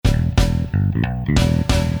Hello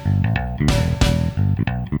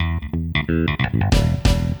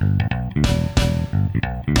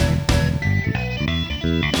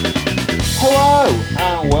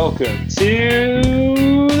and welcome to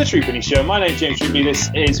the Troopany Show. My name's James Troopany. This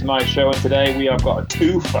is my show, and today we have got a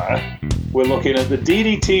twofer. We're looking at the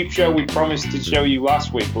DDT show we promised to show you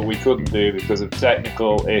last week, but we couldn't do because of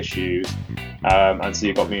technical issues. And so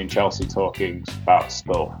you've got me and Chelsea talking about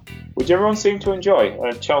stuff, which everyone seemed to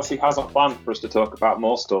enjoy. Chelsea has a plan for us to talk about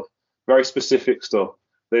more stuff, very specific stuff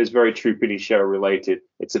that is very Troopany Show related.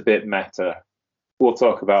 It's a bit meta. We'll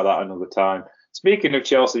talk about that another time. Speaking of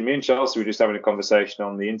Chelsea, me and Chelsea were just having a conversation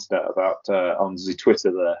on the internet about on the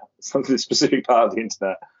Twitter there, something specific part of the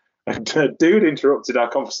internet. And a dude interrupted our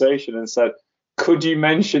conversation and said, "Could you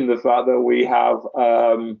mention the fact that we have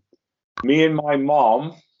me and my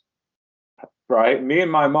mom, right? Me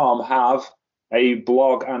and my mom have a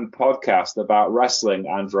blog and podcast about wrestling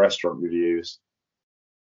and restaurant reviews."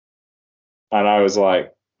 And I was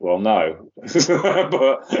like, "Well, no,"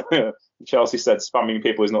 but Chelsea said spamming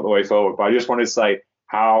people is not the way forward. But I just wanted to say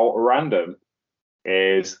how random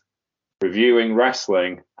is reviewing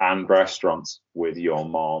wrestling and restaurants with your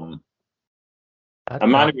mom.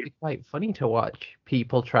 It's quite funny to watch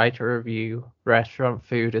people try to review restaurant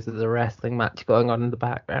food as there's a wrestling match going on in the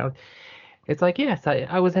background. It's like, yes,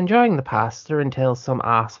 I was enjoying the pasta until some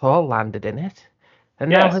asshole landed in it,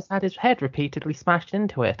 and now has had his head repeatedly smashed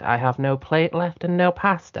into it. I have no plate left and no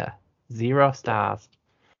pasta. 0 stars.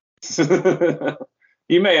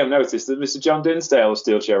 You may have noticed that Mr. John Dinsdale of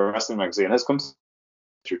Steel Chair Wrestling Magazine has come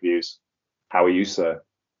to reviews. How are you, sir?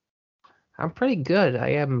 I'm pretty good.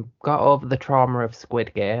 I got over the trauma of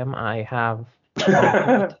Squid Game. I have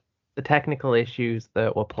the technical issues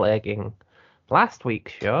that were plaguing last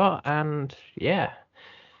week's show, and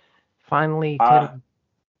finally can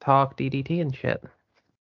talk DDT and shit.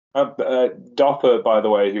 Dopper, by the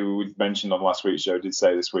way, who we mentioned on last week's show, did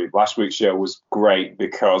say this week, last week's show was great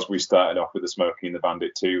because we started off with the Smokey and the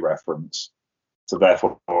Bandit 2 reference. So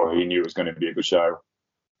therefore, he knew it was going to be a good show.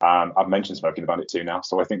 I've mentioned Smokey and the Bandit 2 now,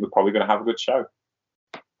 so I think we're probably going to have a good show.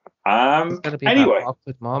 It's going to be anyway, that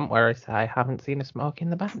awkward moment where I haven't seen a Smokey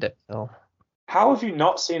and the Bandit film. How have you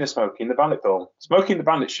not seen a Smokey and the Bandit film? Smokey and the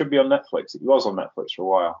Bandit should be on Netflix. It was on Netflix for a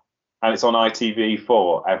while. And it's on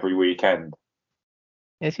ITV4 every weekend.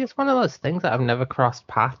 It's just one of those things that I've never crossed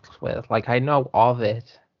paths with. Like, I know of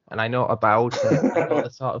it, and I know about it, I know the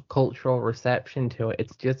sort of cultural reception to it.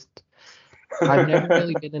 It's just, I've never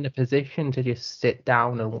really been in a position to just sit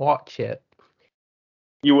down and watch it.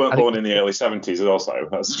 You weren't born in the early 70s also,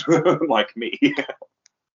 that's like me.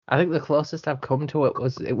 I think the closest I've come to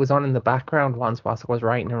it was on in the background once whilst I was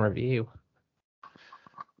writing a review.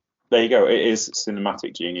 There you go. It is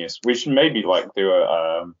cinematic genius. We should maybe do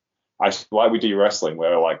a... like we do wrestling,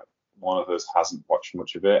 where one of us hasn't watched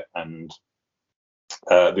much of it and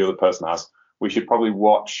the other person has. We should probably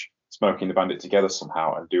watch Smokey and the Bandit together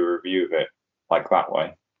somehow and do a review of it that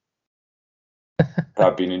way.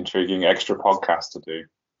 That'd be an intriguing extra podcast to do.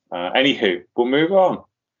 Anywho, we'll move on.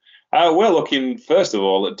 We're looking first of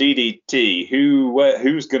all at DDT.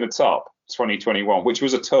 Who's going to top 2021, which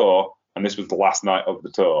was a tour, and this was the last night of the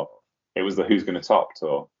tour. It was the Who's Going to Top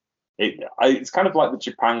tour. It's kind of like the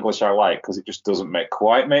Japanglish I like because it just doesn't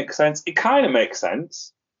quite make sense. It kind of makes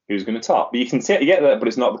sense. Who's going to top? But you get that, but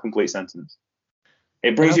it's not the complete sentence.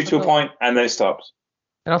 It brings you to a point and then it stops.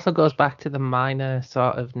 It also goes back to the minor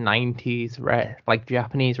sort of 90s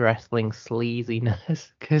Japanese wrestling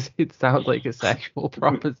sleaziness because it sounds like a sexual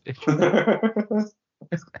proposition.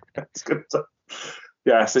 It's good stuff.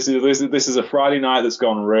 Yes, this is a Friday night that's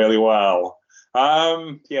gone really well.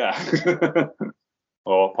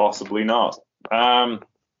 Or possibly not.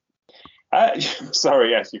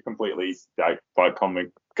 Sorry, yes, you completely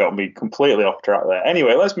got me completely off track there.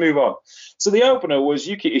 Anyway, let's move on. So the opener was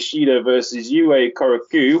Yuki Ishida versus Yue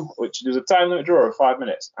Koroku, which was a time limit draw of 5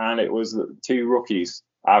 minutes, and it was the two rookies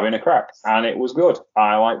having a crack, and it was good.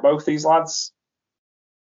 I like both these lads.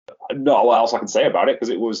 Not a lot else I can say about it because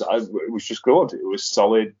it was just good. It was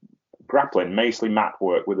solid grappling, mostly mat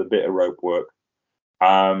work with a bit of rope work,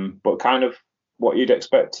 but kind of what you'd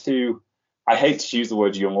expect to. I hate to use the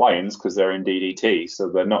word young lions because they're in DDT, so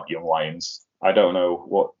they're not young lions. I don't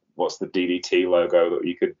know what's the DDT logo that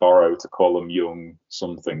you could borrow to call them young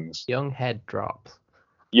somethings. Young head drops.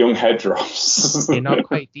 Young head drops. You're not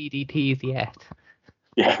quite DDTs yet.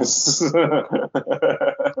 Yes.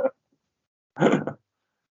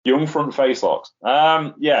 Young front face locks.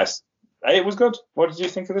 Yes, it was good. What did you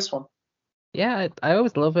think of this one? Yeah, I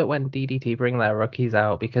always love it when DDT bring their rookies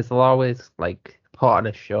out because they'll always put on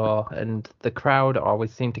a show and the crowd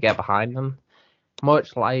always seem to get behind them.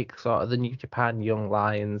 much like sort of the New Japan Young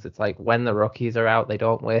Lions, it's like when the rookies are out, they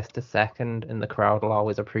don't waste a second, and the crowd will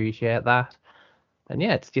always appreciate that. And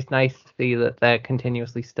yeah, it's just nice to see that they're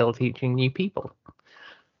continuously still teaching new people.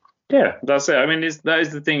 Yeah, that's it. I mean, that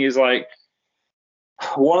is the thing, is like,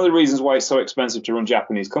 one of the reasons why it's so expensive to run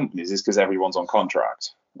Japanese companies is because everyone's on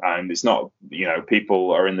contract, and it's not,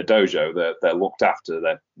 people are in the dojo, they're looked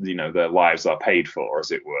after, their lives are paid for,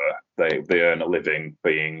 as it were. They earn a living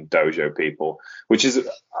being dojo people, which is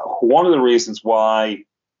one of the reasons why,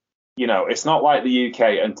 it's not like the UK,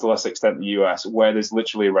 and to a less extent the US, where there's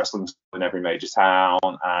literally a wrestling school in every major town,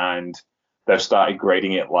 and they've started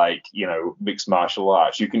grading it like, mixed martial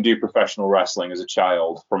arts. You can do professional wrestling as a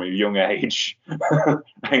child from a young age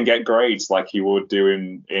and get grades like you would do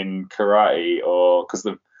in karate, or because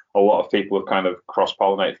a lot of people have kind of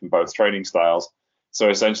cross-pollinated from both training styles. So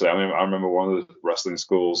essentially, I remember one of the wrestling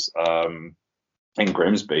schools in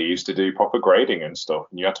Grimsby used to do proper grading and stuff,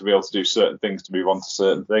 and you had to be able to do certain things to move on to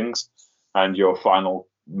certain things. And your final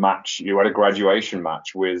match, you had a graduation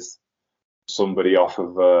match with somebody off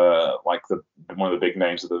of one of the big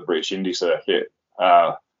names of the British indie circuit.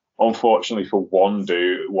 Unfortunately for one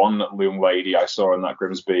young lady I saw in that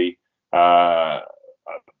Grimsby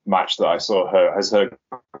match that I saw, her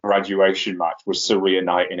graduation match was Saria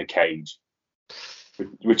Knight in a cage,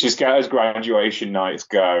 which is, as graduation nights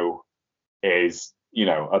go, is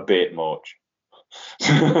a bit much.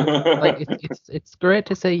 Like it's great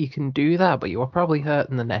to say you can do that, but you were probably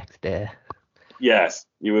hurting the next day. Yes,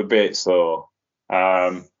 you were a bit sore.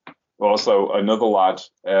 Also, another lad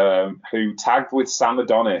who tagged with Sam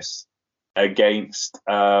Adonis against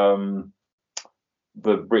the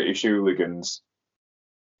British Hooligans,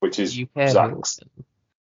 which is Zach's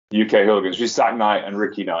UK Hooligans, which is Zach Knight and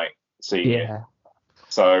Ricky Knight Senior. Yeah.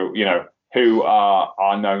 So, who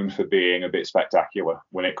are known for being a bit spectacular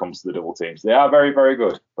when it comes to the double teams. They are very, very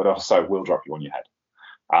good, but also will drop you on your head.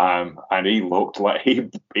 And he looked like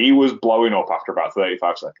he was blowing up after about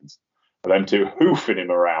 35 seconds. For them two hoofing him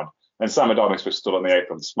around. And Sam Adonis was stood on the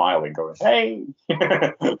apron smiling, going, hey!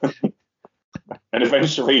 And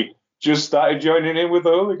eventually just started joining in with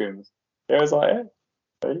the Hooligans. It was like, hey,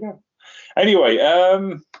 there you go. Anyway,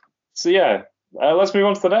 let's move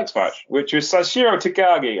on to the next match, which was Sashiro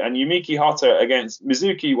Takagi and Yumiki Hotta against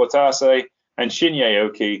Mizuki Watase and Shinya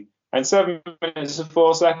Aoki. And 7 minutes and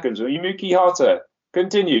 4 seconds, Yumiki Hotta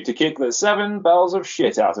continued to kick the 7 bells of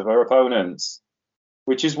shit out of her opponents,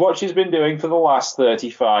 which is what she's been doing for the last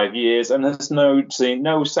 35 years and has seen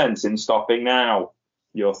no sense in stopping now.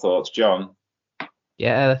 Your thoughts, John?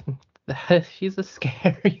 Yeah, she's a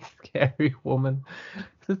scary, scary woman.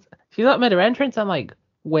 She's not made her entrance. I'm like,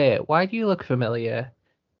 wait, why do you look familiar?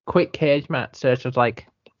 Quick cage match search was like,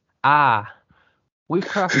 we've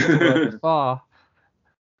crossed over before.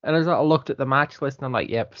 And as I looked at the match list, and I'm like,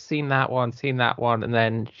 yep, seen that one. And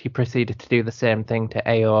then she proceeded to do the same thing to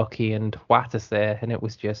Aoki and Watase, and it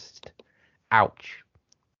was just, ouch.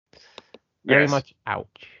 Very much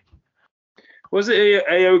ouch. Was it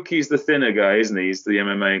Aoki's the thinner guy, isn't he? He's the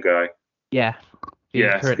MMA guy. Yeah. He's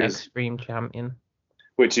the current Extreme champion.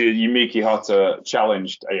 Which Yumiki Hotta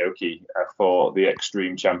challenged Aoki for the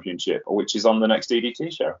Extreme Championship, which is on the next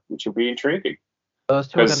DDT show, which will be intriguing. Those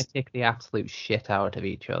two are going to kick the absolute shit out of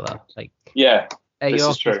each other. Like, yeah,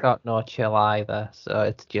 Aoki's got no chill either, so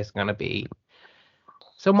it's just going to be...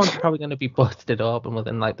 Someone's probably going to be busted open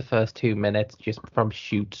within like the first 2 minutes just from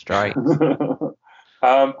shoot strikes.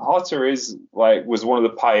 Hotta was one of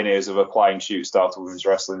the pioneers of applying shoot style to women's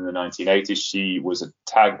wrestling in the 1980s. She was a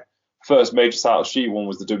first major title she won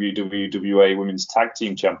was the WWA Women's Tag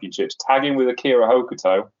Team Championships, tagging with Akira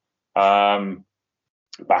Hokuto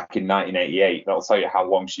back in 1988. That'll tell you how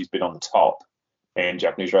long she's been on the top in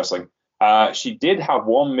Japanese wrestling. She did have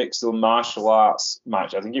one mixed martial arts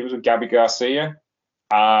match. I think it was with Gabby Garcia,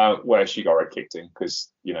 where she got her kicked in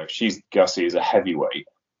because, Garcia's a heavyweight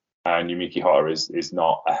and Yumiki Hotta is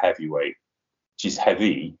not a heavyweight. She's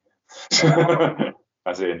heavy.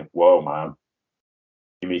 As in, whoa, man.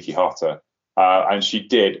 Yumiki Hotta. And she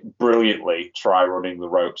did brilliantly try running the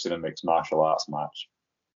ropes in a mixed martial arts match.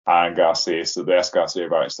 And Garcia, so they asked Garcia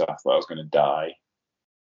about it, so I thought I was going to die.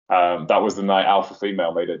 That was the night Alpha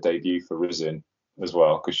Female made her debut for Rizin as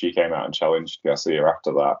well, because she came out and challenged Garcia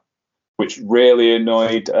after that, which really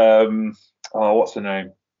annoyed, what's her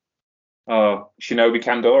name? Shinobi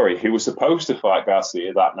Kandori, who was supposed to fight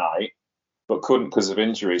Garcia that night, but couldn't because of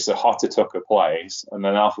injury. So Hotta took her place, and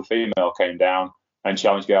then Alpha Female came down and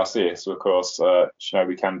challenged Garcia. So, of course,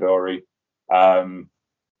 Shinobi Kandori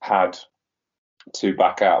had to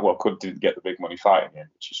back out. Well, didn't get the big money fight in,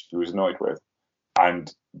 which she was annoyed with.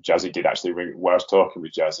 And Jazzy did actually ring. When I was talking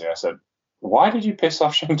with Jazzy, I said, why did you piss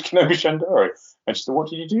off Kenobi Shandori? And she said, what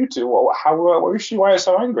did you do to her? What was she? Why are you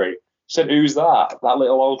so angry? She said, who's that? That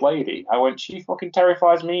little old lady. I went, she fucking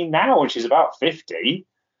terrifies me now, and she's about 50.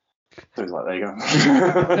 So it's like, there you go.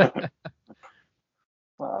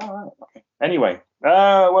 Okay. Anyway,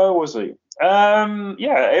 where was he?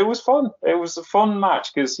 Yeah, it was fun. It was a fun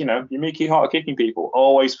match because, Yumiki Hata kicking people,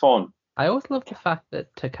 always fun. I always love the fact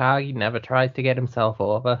that Takagi never tries to get himself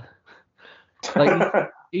over. Like,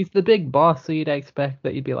 he's the big boss, so you'd expect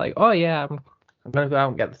that you'd be like, oh yeah, I'm gonna go out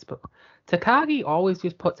and get this. But Takagi always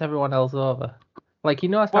just puts everyone else over. Like, he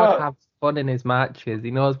knows how to have fun in his matches.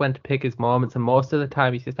 He knows when to pick his moments, and most of the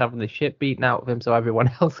time he's just having the shit beaten out of him so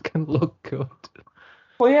everyone else can look good.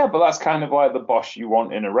 Well, yeah, but that's kind of like the boss you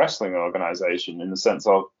want in a wrestling organization, in the sense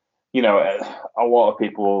of, a lot of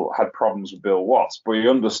people had problems with Bill Watts, but he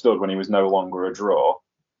understood when he was no longer a draw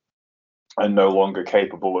and no longer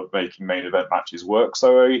capable of making main event matches work.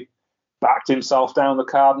 So he backed himself down the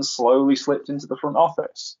card and slowly slipped into the front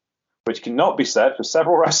office, which cannot be said for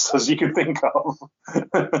several wrestlers you can think of.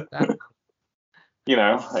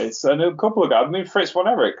 It's a couple of guys. I mean, Fritz von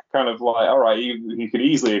Erich, kind of like, all right, you could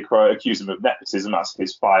easily accuse him of nepotism as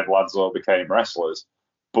his 5 lads all became wrestlers.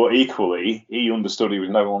 But equally, he understood he was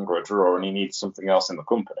no longer a draw and he needed something else in the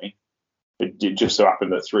company. It just so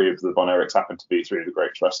happened that 3 of the Von Erichs happened to be 3 of the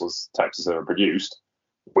greatest wrestlers Texas ever produced,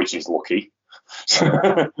 which is lucky.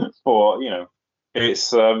 But,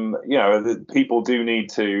 it's, people do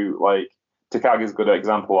need to, like, Takagi's a good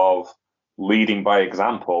example of leading by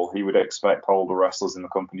example. He would expect older wrestlers in the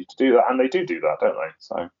company to do that, and they do that, don't they?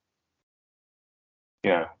 So,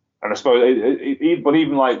 and I suppose, but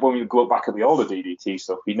even like when we look back at the older DDT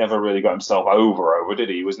stuff, he never really got himself over, did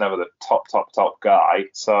he? He was never the top guy.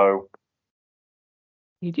 So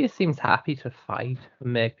he just seems happy to fight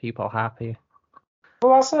and make people happy.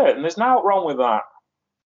 Well, that's it, and there's nothing wrong with that.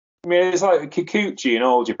 I mean, it's like Kikuchi in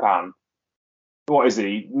All Japan. What is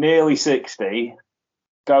he? Nearly 60.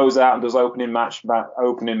 Goes out and does opening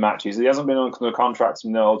matches. He hasn't been under contract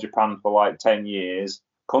in All Japan for like 10 years.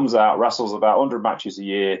 Comes out, wrestles about 100 matches a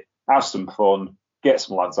year, has some fun, gets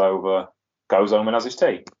some lads over, goes home and has his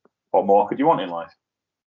tea. What more could you want in life?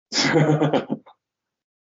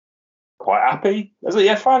 Quite happy.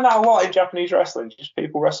 I find that a lot in Japanese wrestling. Just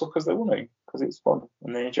people wrestle because they're winning, because it's fun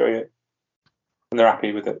and they enjoy it and they're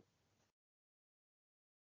happy with it.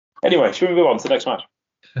 Anyway, should we move on to the next match?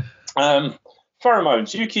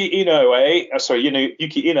 Pheromones. Yuki Ino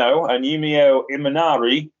and Yumio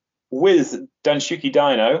Imanari with Danshuki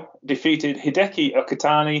Dino defeated Hideki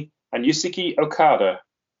Okatani and Yusuke Okada.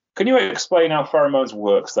 Can you explain how Pheromones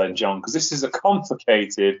works then, John? Because this is a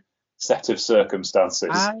complicated set of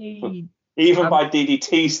circumstances, even by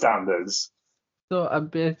DDT standards. So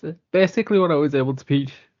basically what I was able to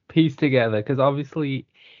piece together, because obviously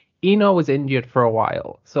Ino was injured for a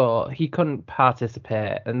while, so he couldn't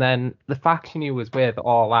participate. And then the faction he was with,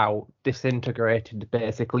 All Out, disintegrated to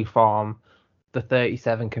basically form the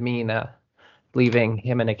 37 Kamina, leaving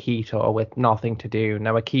him and Akito with nothing to do.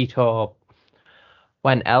 Now, Akito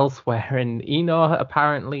went elsewhere, and Ino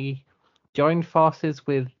apparently joined forces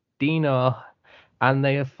with Dino, and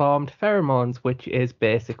they have formed Pheromones, which is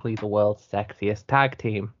basically the world's sexiest tag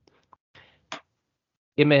team.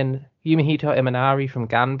 Yumihito Imanari from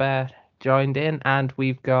Ganbare joined in, and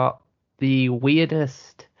we've got the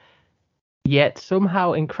weirdest yet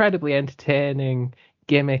somehow incredibly entertaining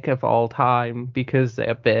gimmick of all time, because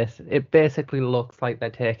it basically looks like they're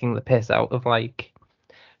taking the piss out of like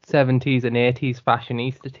 70s and 80s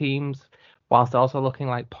fashionista teams, whilst also looking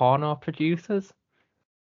like porno producers.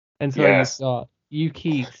 And so You've got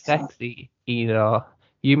Yuki Sexy Ino,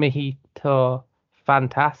 Yumihito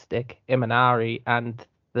Fantastic Imanari, and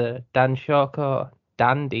the Danshoko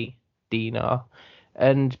Dandy Dino.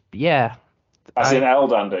 And yeah, as in El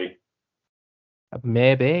Dandy.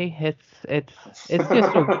 Maybe it's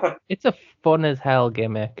just it's a fun as hell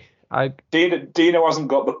gimmick. Dino hasn't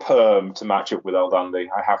got the perm to match up with El Dandy,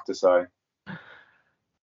 I have to say.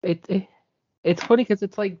 It's funny because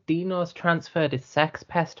it's like Dino's transferred his sex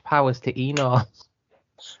pest powers to Ino.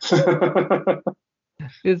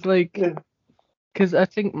 It's like, because I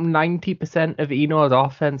think 90% of Ino's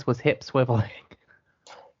offense was hip swiveling.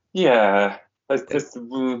 Yeah, it's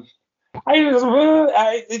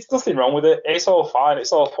nothing wrong with it. It's all fine.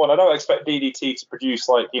 It's all fun. I don't expect DDT to produce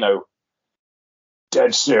like,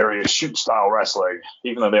 dead serious shoot style wrestling,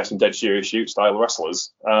 even though they have some dead serious shoot style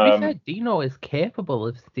wrestlers. To be fair, Dino is capable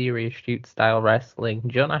of serious shoot style wrestling.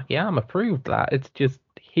 John Akiyama proved that. It's just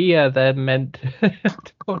here they're meant to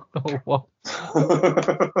don't know what.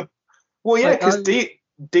 Well, yeah, because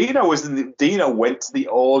Dino went to the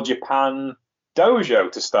All Japan dojo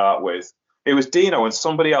to start with. It was Dino and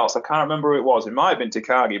somebody else. I can't remember who it was. It might have been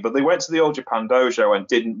Takagi, but they went to the All Japan dojo and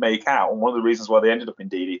didn't make out. And one of the reasons why they ended up in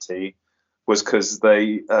DDT was because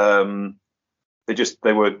they were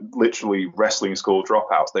literally wrestling school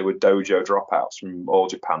dropouts. They were dojo dropouts from All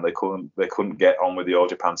Japan. They couldn't get on with the All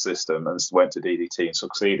Japan system and went to DDT and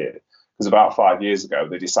succeeded. Because about 5 years ago,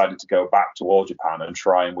 they decided to go back to All Japan and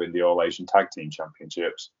try and win the All Asian Tag Team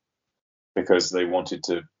Championships because they wanted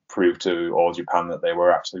to prove to All Japan that they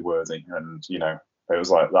were actually worthy. And, you know, it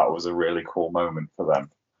was like that was a really cool moment for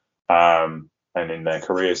them and in their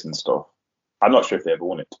careers and stuff. I'm not sure if they ever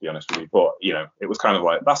won it, to be honest with you, but, you know, it was kind of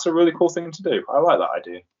like, that's a really cool thing to do. I like that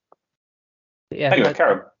idea. Yeah. Anyway,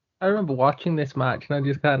 Karen. I remember watching this match and I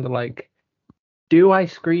just kind of like, do I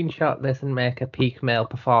screenshot this and make a peak male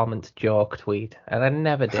performance joke tweet? And I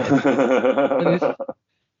never did.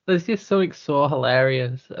 There's just something so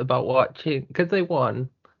hilarious about watching, because they won.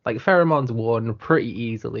 Like, Pheromones won pretty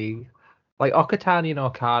easily. Like, Okatani and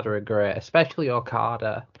Okada are great, especially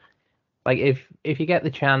Okada. Like, if you get the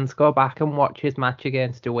chance, go back and watch his match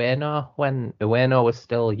against Ueno when Ueno was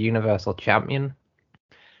still Universal Champion.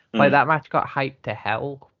 Like, that match got hyped to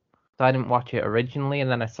hell. So I didn't watch it originally,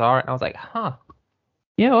 and then I saw it, and I was like, huh.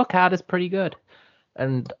 Yeah, Okada's pretty good.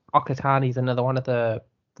 And Okatani's another one of the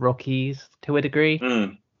rookies, to a degree,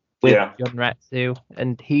 with Junretsu.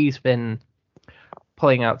 And he's been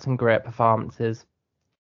pulling out some great performances.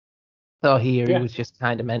 So he was just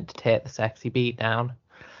kind of meant to take the sexy beat down.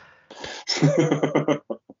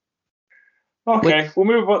 Okay, we'll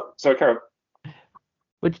move on. Sorry, Karen.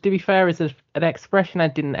 Which, to be fair, is an expression I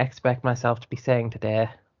didn't expect myself to be saying today.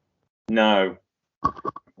 No,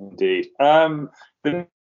 indeed.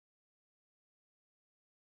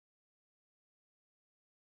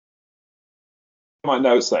 My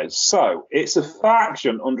notes says, so it's a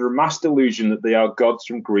faction under a mass delusion that they are gods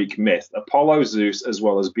from Greek myth, Apollo, Zeus, as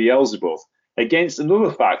well as Beelzebub, against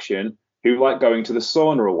another faction who like going to the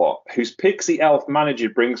sauna a lot, whose pixie elf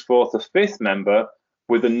manager brings forth a fifth member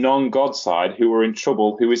with a non-god side who are in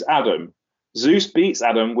trouble, who is Adam. Zeus beats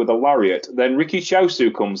Adam with a lariat, then Riki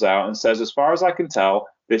Chosu comes out and says, as far as I can tell,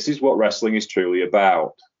 this is what wrestling is truly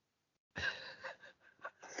about.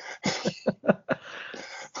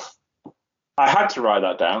 I had to write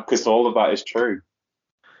that down because all of that is true.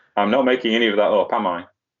 I'm not making any of that up, am I?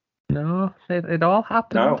 No, it all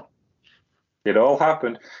happened. No, it all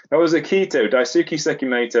happened. That was Akito, Daisuke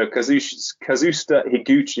Sekimoto, Kazusta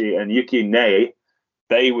Higuchi, and Yuki Nei.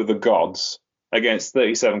 They were the gods against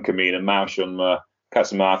 37 Kamina, Mao Shunma,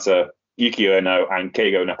 Katsumata, Yuki Ueno, and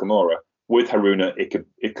Keigo Nakamura, with Haruna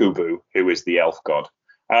Ikubu, who is the elf god.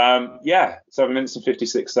 7 minutes and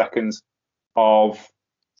 56 seconds of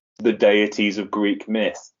the deities of Greek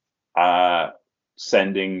myth,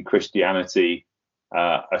 sending Christianity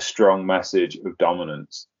a strong message of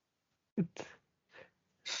dominance.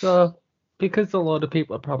 So, because a lot of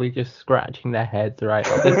people are probably just scratching their heads right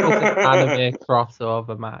now, this is an anime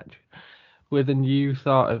crossover match with a new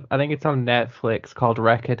sort of, I think it's on Netflix, called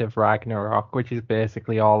Record of Ragnarok, which is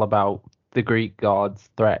basically all about the Greek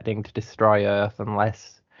gods threatening to destroy Earth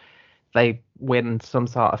unless they win some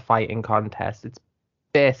sort of fighting contest. It's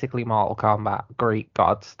basically Mortal Kombat, Greek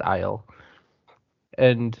god style.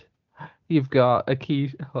 And you've got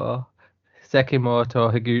Akito,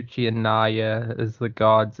 Sekimoto, Higuchi, and Naya as the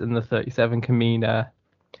gods, and the 37 Kamina.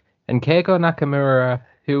 And Keigo Nakamura,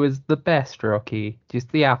 who is the best rookie,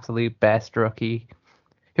 just the absolute best rookie,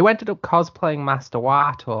 who ended up cosplaying Master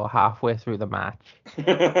Wato halfway through the match.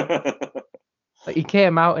 Like, he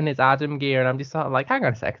came out in his Adam gear, and I'm just sort of like, hang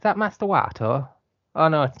on a sec, is that Master Wato? Oh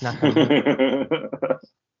no, it's Nakamura.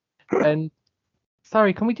 And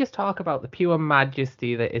sorry, can we just talk about the pure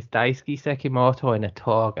majesty that is Daisuke Sekimoto in a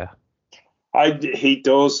toga? He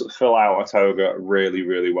does fill out a toga really,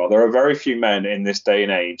 really well. There are very few men in this day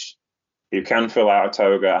and age who can fill out a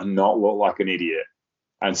toga and not look like an idiot.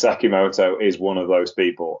 And Sekimoto is one of those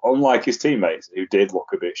people. Unlike his teammates, who did look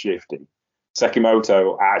a bit shifty,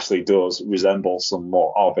 Sekimoto actually does resemble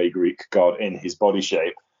somewhat of a Greek god in his body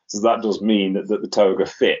shape. So that does mean that the toga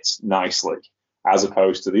fits nicely, as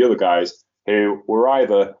opposed to the other guys who were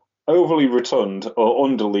either overly rotund or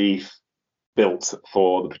underleaf built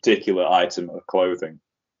for the particular item of clothing.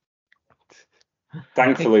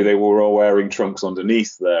 Thankfully, they were all wearing trunks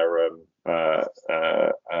underneath their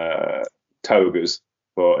togas,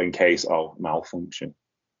 for in case of malfunction.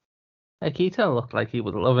 Akito looked like he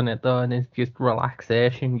was loving it though, in his just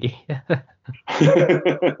relaxation gear.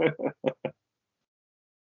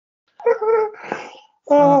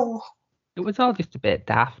 Oh. It was all just a bit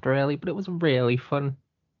daft, really, but it was really fun.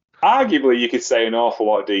 Arguably, you could say an awful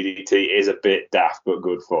lot of DDT is a bit daft but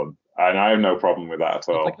good fun. And I have no problem with that at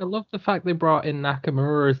all. I love the fact they brought in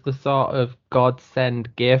Nakamura as the sort of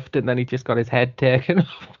godsend gift, and then he just got his head taken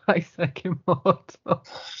off by Sekimoto.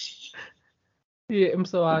 He hit him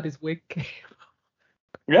so hard his wig came.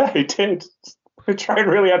 Yeah, he did. He tried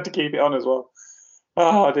really hard to keep it on as well.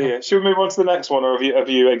 Oh dear. Should we move on to the next one, or have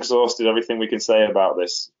you exhausted everything we can say about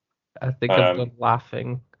this? I think I'm done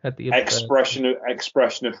laughing at the expression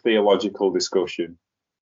of theological discussion.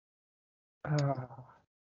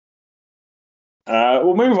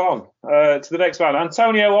 We'll move on to the next one.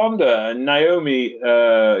 Antonio Honda and Naomi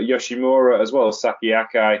Yoshimura, as well as Saki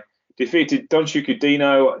Akai, defeated Donshuku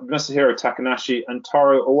Dino, Masahiro Takanashi, and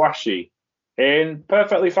Toru Owashi in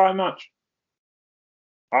perfectly fine match.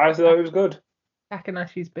 I thought it was good.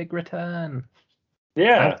 Takanashi's big return.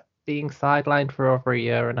 Yeah. After being sidelined for over a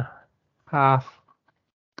year and a half.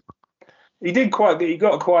 He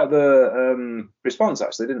got quite the response,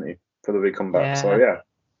 actually, didn't he, for the big comeback? Yeah. So, yeah.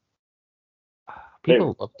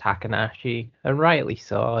 People love Takanashi, and rightly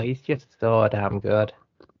so. He's just so damn good.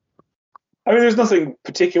 I mean, there's nothing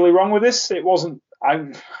particularly wrong with this. It wasn't. I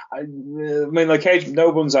mean, no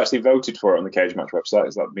one's actually voted for it on the Cage Match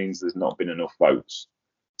website, so that means there's not been enough votes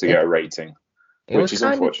to get a rating, which is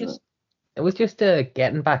unfortunate. It was just a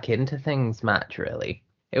getting back into things match, really.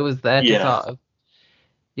 It was there to sort of,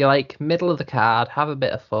 you're like middle of the card, have a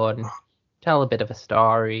bit of fun, tell a bit of a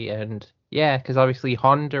story, and yeah, because obviously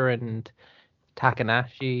Honda and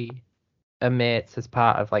Takanashi are mates as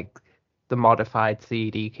part of like the modified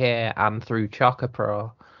CDK and through Choka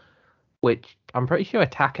Pro, which I'm pretty sure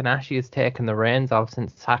Takanashi has taken the reins of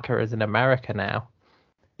since Taka is in America now.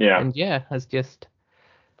 Yeah. And yeah, it's just,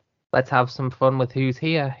 let's have some fun with who's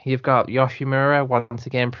here. You've got Yoshimura once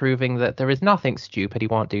again proving that there is nothing stupid he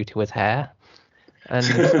won't do to his hair. And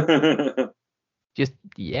just,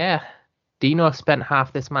 yeah. Dino spent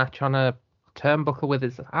half this match on a turnbuckle with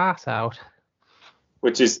his ass out.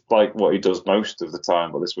 Which is like what he does most of the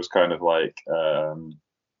time, but this was kind of like,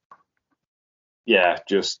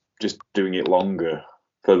 just doing it longer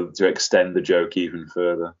to extend the joke even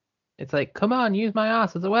further. It's like, come on, use my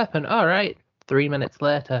ass as a weapon. All right. 3 minutes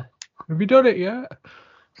later, have you done it yet?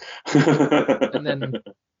 And then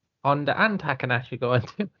Honda and Takanashi go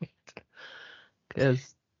into it.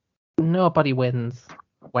 Because nobody wins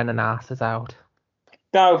when an ass is out.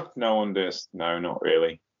 No one does. No, not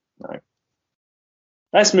really. No.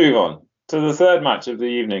 Let's move on to the third match of the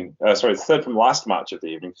evening. The third from last match of the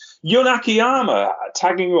evening. Yun Akiyama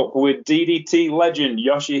tagging up with DDT legend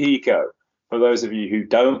Yoshihiko. For those of you who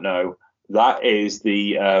don't know, that is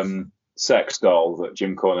the sex doll that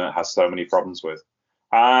Jim Cornette has so many problems with.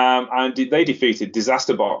 And they defeated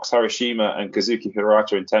Disaster Box, Hiroshima, and Kazuki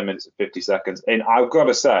Hirata in 10 minutes and 50 seconds. And I've got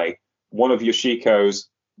to say, one of Yoshiko's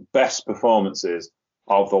best performances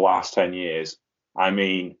of the last 10 years. I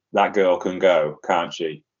mean, that girl can go, can't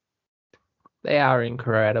she? They are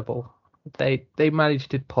incredible. They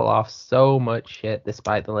managed to pull off so much shit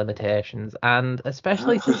despite the limitations, and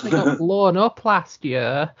especially since they got blown up last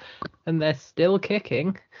year, and they're still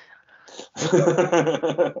kicking.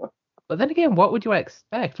 But then again, what would you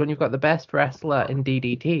expect when you've got the best wrestler in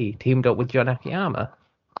DDT teamed up with Jun Akiyama?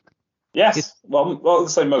 Yes, well,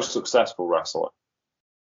 let's say most successful wrestler.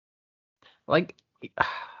 Like,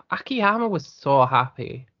 Akiyama was so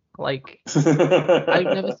happy. Like, I've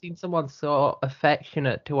never seen someone so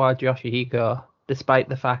affectionate towards Yoshihiko, despite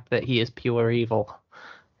the fact that he is pure evil.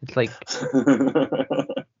 It's like,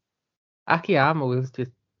 Akiyama was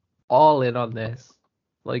just all in on this.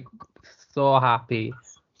 Like, so happy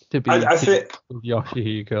to be with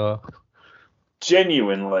Yoshihiko.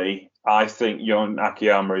 Genuinely, I think Yun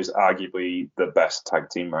Akiyama is arguably the best tag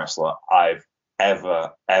team wrestler I've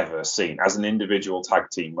ever seen as an individual tag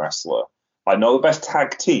team wrestler. Like, not the best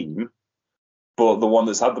tag team, but the one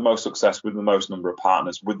that's had the most success with the most number of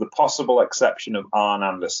partners, with the possible exception of Arn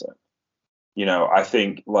Anderson. You know, I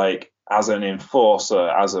think, like, as an enforcer,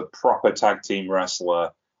 as a proper tag team wrestler,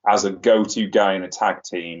 as a go-to guy in a tag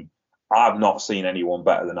team, I've not seen anyone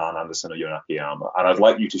better than Arn Anderson or Yun Akiyama. And I'd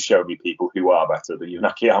like you to show me people who are better than Yun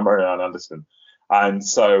Akiyama and Arn Anderson. And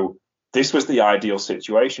so this was the ideal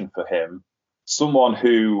situation for him. Someone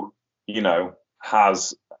who, you know,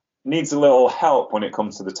 needs a little help when it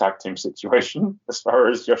comes to the tag team situation, as far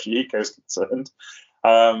as Yoshihiko is concerned.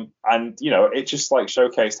 And, you know, it just like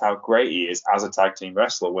showcased how great he is as a tag team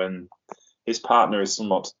wrestler when his partner is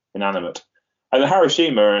somewhat inanimate. And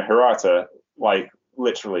Hiroshima and Hirata, like,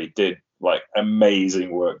 literally did like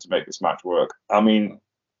amazing work to make this match work. I mean,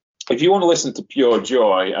 if you want to listen to pure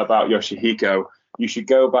joy about Yoshihiko, you should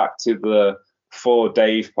go back to the For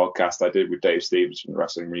Dave podcast I did with Dave Stevens from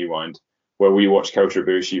Wrestling Rewind, where we watched Kota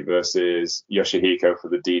Ibushi versus Yoshihiko for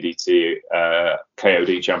the DDT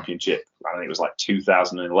KOD Championship. I think it was like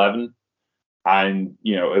 2011. And,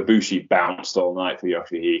 Ibushi bounced all night for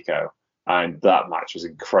Yoshihiko. And that match was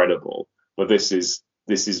incredible. But this is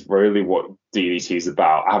really what DDT is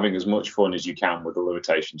about, having as much fun as you can with the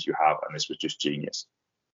limitations you have. And this was just genius.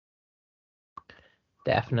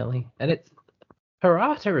 Definitely. And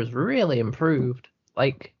Hirata has really improved.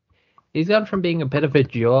 Like, he's gone from being a bit of a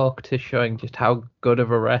joke to showing just how good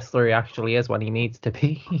of a wrestler he actually is when he needs to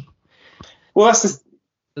be. Well, that's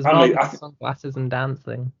There's more sunglasses and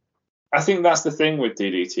dancing. I think that's the thing with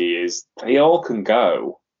DDT is they all can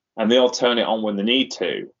go and they all turn it on when they need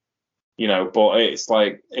to, but it's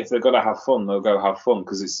like if they're going to have fun, they'll go have fun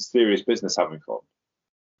because it's a serious business having fun,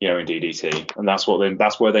 in DDT. And that's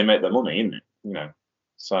where they make their money, isn't it?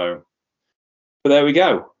 So, but there we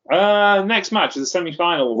go. Next match, the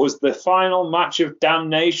semi-final, was the final match of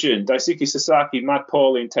Damnation. Daisuke Sasaki, Mad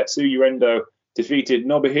Paulie, and Tetsuya Endo defeated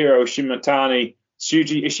Nobuhiro Shimatani,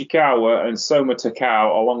 Shuji Ishikawa, and Soma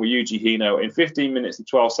Takao, along with Yuji Hino, in 15 minutes and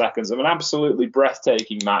 12 seconds of an absolutely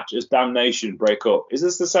breathtaking match as Damnation break up. Is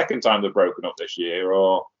this the second time they've broken up this year,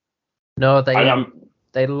 or? No,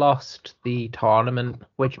 they lost the tournament,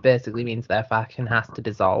 which basically means their faction has to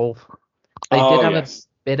dissolve. They did have a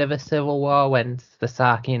bit of a civil war when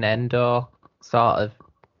Sasaki and Endo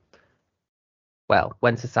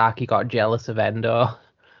when Sasaki got jealous of Endo.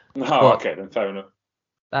 Okay, then fair enough.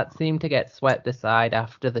 That seemed to get swept aside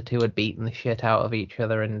after the two had beaten the shit out of each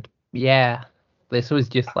other, and yeah, this was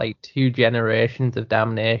just like 2 generations of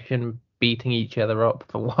Damnation beating each other up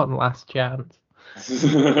for one last chance.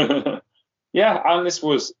 Yeah, and this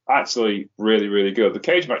was actually really, really good. The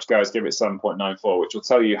cage match guys give it 7.94, which will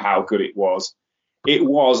tell you how good it was. It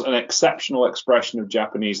was an exceptional expression of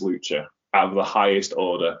Japanese lucha out of the highest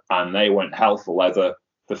order, and they went hell for leather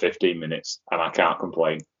for 15 minutes, and I can't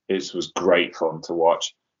complain. It was great fun to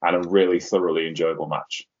watch and a really thoroughly enjoyable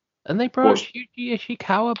match. And they brought Shuji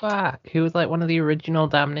Ishikawa back, who was like one of the original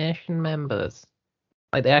Damnation members.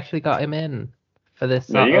 Like, they actually got him in for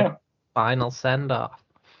this final send-off.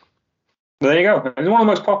 There you go. And one of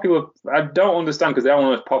the most popular, I don't understand because they're one of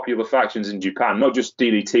the most popular factions in Japan, not just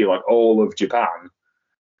DDT, like all of Japan.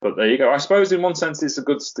 But there you go. I suppose in one sense it's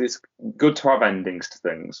good to have endings to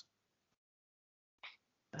things.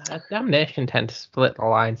 Damnation tend to split the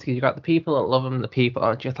lines because you've got the people that love them, the people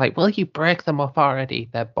are just like, will you break them up already?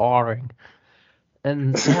 They're boring.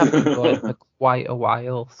 And they have been going for quite a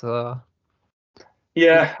while, so...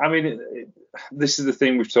 Yeah, I mean, this is the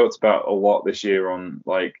thing we've talked about a lot this year on,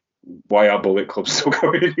 like, why are Bullet Club still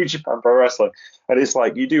going to New Japan Pro Wrestling? And it's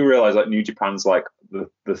like, you do realize like New Japan's like the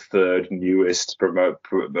third newest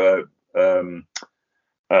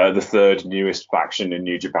the third newest faction in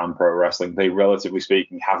New Japan Pro Wrestling. They, relatively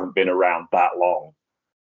speaking, haven't been around that long,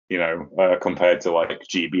 compared to like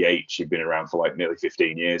GBH, who've been around for like nearly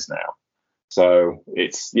 15 years now. So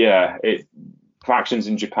factions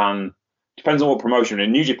in Japan, depends on what promotion.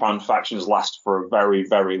 In New Japan, factions last for a very,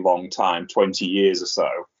 very long time, 20 years or so.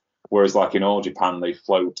 Whereas like in All Japan, they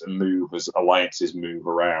float and move as alliances move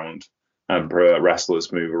around and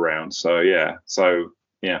wrestlers move around. So yeah.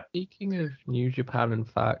 Speaking of New Japan and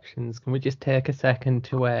factions, can we just take a second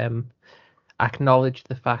to acknowledge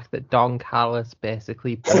the fact that Don Callis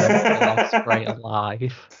basically burned Ospreay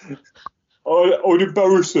alive? I'd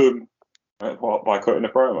embarrass him. What, by cutting a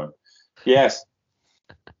promo? Yes.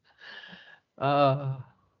 I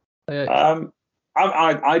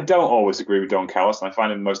don't always agree with Don Callis, and I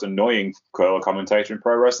find him the most annoying commentator in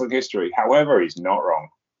pro wrestling history. However, he's not wrong.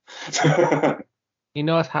 He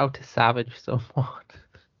knows how to savage someone.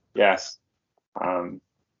 Yes. I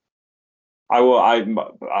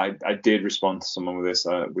did respond to someone with this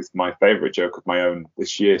with my favourite joke of my own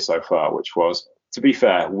this year so far, which was, to be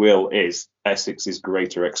fair, Will is Essex's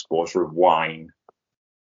greater exporter of wine.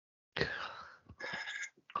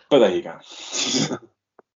 But there you go.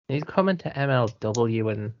 He's coming to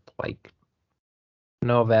MLW in like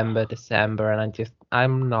November, December, and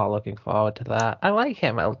I'm not looking forward to that. I like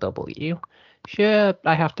MLW. Sure,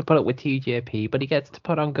 I have to put up with TJP, but he gets to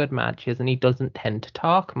put on good matches and he doesn't tend to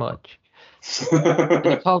talk much. And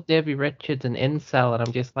he called Davey Richards an incel, and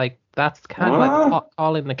I'm just like, that's kind of like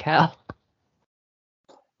calling the kettle.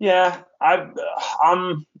 Yeah,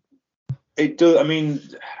 it does. I mean,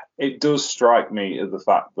 it does strike me as the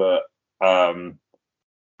fact that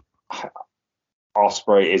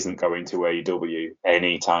Ospreay isn't going to AEW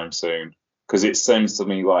anytime soon, because it seems to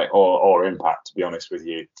me like, or Impact, to be honest with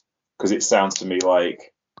you, because it sounds to me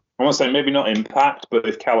like, I want to say maybe not Impact, but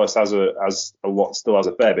if Callis still has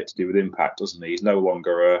a fair bit to do with Impact, doesn't he? He's no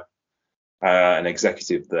longer an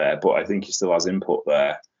executive there, but I think he still has input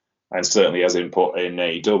there, and certainly has input in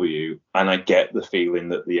AEW. And I get the feeling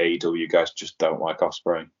that the AEW guys just don't like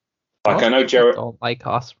Ospreay. Like, I know Jarrett don't like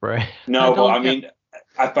Ospreay. No, but I mean,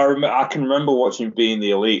 I can remember watching Being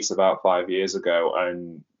the Elites about 5 years ago,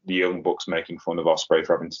 and the Young Bucks making fun of Ospreay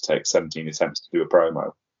for having to take 17 attempts to do a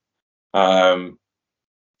promo.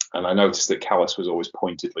 And I noticed that Callis was always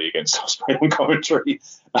pointedly against Ospreay on commentary.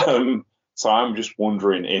 So I'm just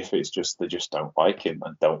wondering if it's just they just don't like him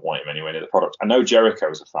and don't want him anywhere near the product. I know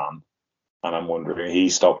Jericho's a fan, and I'm wondering he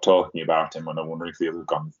stopped talking about him, and I'm wondering if the others have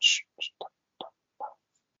gone, shh,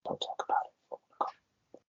 don't talk about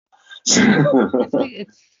it.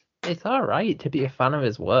 It's all right to be a fan of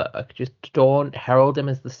his work. Just don't herald him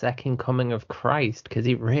as the second coming of Christ, because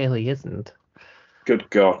he really isn't. Good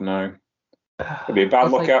God, no. It'd be a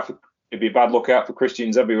bad lookout. It'd be a bad lookout for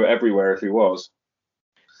Christians everywhere if he was.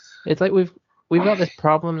 It's like we've got this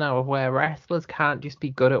problem now of where wrestlers can't just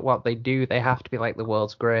be good at what they do. They have to be like the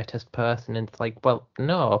world's greatest person. And it's like, well,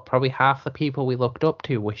 no, probably half the people we looked up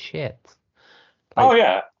to were shit. Oh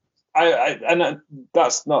yeah.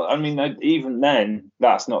 That's not. I mean, even then,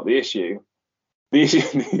 that's not the issue. The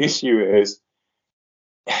issue is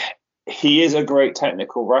he is a great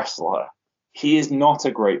technical wrestler. He is not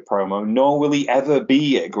a great promo, nor will he ever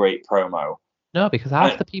be a great promo. No, because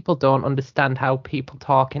half the people don't understand how people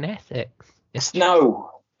talk in Essex.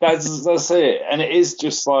 No, that's it, and it is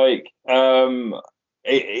just like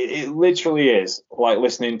it literally is like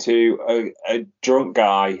listening to a drunk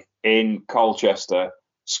guy in Colchester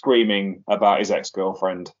screaming about his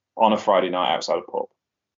ex-girlfriend on a Friday night outside a pub.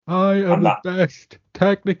 I am the best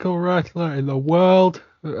technical wrestler in the world.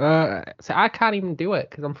 So I can't even do it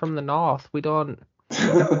because I'm from the north. We don't.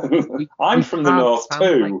 I'm from the north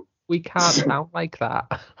too. We can't sound like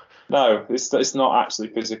that. No, it's not actually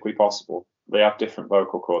physically possible. They have different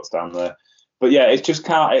vocal cords down there. But yeah, it just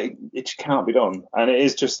can't be done. And it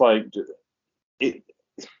is just like it.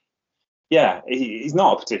 Yeah, he's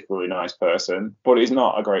not a particularly nice person, but he's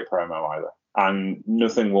not a great promo either. And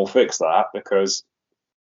nothing will fix that because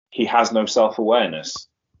he has no self-awareness.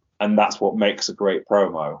 And that's what makes a great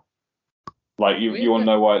promo. Like, you want to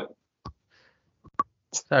know why...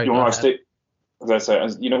 Sorry, you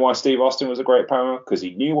know why Steve Austin was a great promo? Because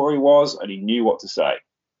he knew where he was and he knew what to say.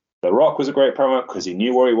 The Rock was a great promo because he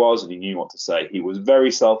knew where he was and he knew what to say. He was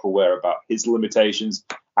very self-aware about his limitations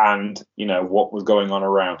and, what was going on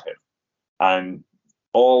around him. And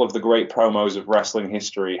all of the great promos of wrestling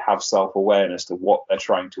history have self-awareness to what they're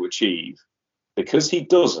trying to achieve. Because he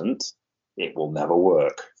doesn't, it will never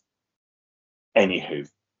work. Anywho,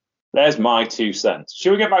 there's my 2 cents.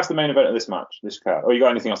 Should we get back to the main event of this match, this card? Or you got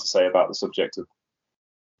anything else to say about the subject of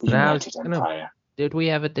the United Empire? Did we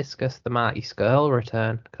ever discuss the Marty Scurll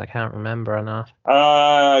return? Because I can't remember or not.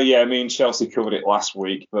 Yeah, me and Chelsea covered it last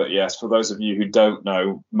week. But yes, for those of you who don't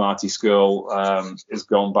know, Marty Scurll has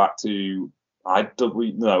gone back to a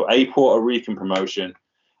Puerto Rican promotion.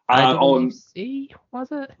 IWC,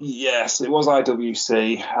 was it? Yes, it was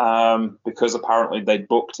IWC, because apparently they'd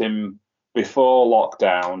booked him before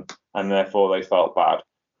lockdown, and therefore they felt bad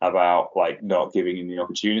about not giving him the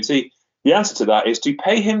opportunity. The answer to that is to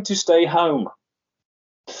pay him to stay home.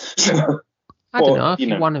 I don't know. If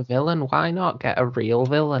you want a villain, why not get a real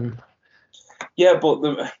villain? Yeah, but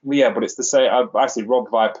it's the same. Actually, Rob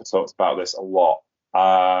Viper talked about this a lot,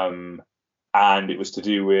 and it was to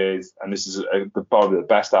do with, and this is probably the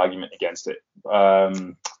best argument against it.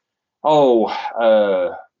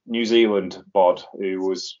 New Zealand bod, who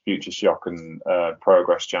was Future Shock and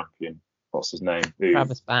Progress champion. What's his name?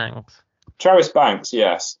 Travis Banks. Travis Banks,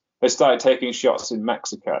 yes. They started taking shots in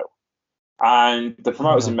Mexico. And the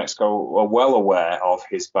promoters in Mexico are well aware of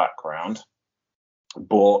his background,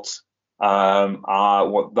 but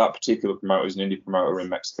what that particular promoter is an indie promoter in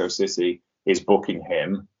Mexico City is booking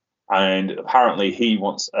him, and apparently he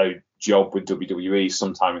wants a job with WWE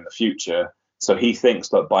sometime in the future. So he thinks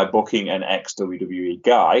that by booking an ex-WWE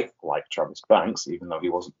guy like Travis Banks, even though he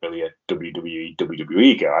wasn't really a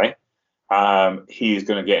WWE guy, he is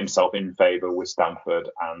going to get himself in favor with Stanford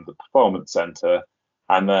and the Performance Center.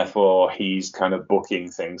 And therefore, he's kind of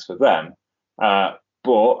booking things for them.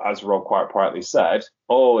 But as Rob quite rightly said,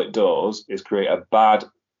 all it does is create a bad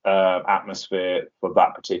atmosphere for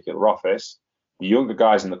that particular office. The younger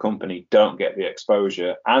guys in the company don't get the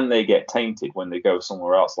exposure, and they get tainted when they go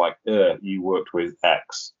somewhere else like, you worked with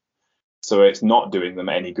X. So it's not doing them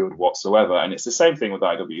any good whatsoever. And it's the same thing with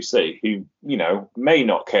IWC, who, may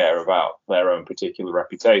not care about their own particular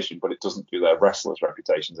reputation, but it doesn't do their wrestlers'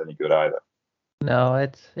 reputations any good either. No,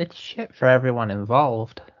 it's shit for everyone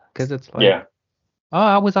involved, because it's like Oh,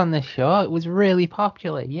 I was on this show. It was really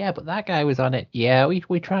popular. Yeah, but that guy was on it. Yeah,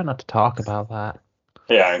 we try not to talk about that.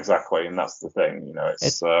 Yeah, exactly, and that's the thing. It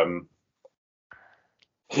It's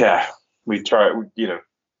yeah, we try.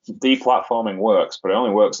 Deplatforming works, but it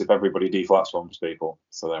only works if everybody deplatforms people.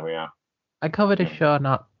 So there we are. I covered a show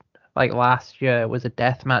not like last year. It was a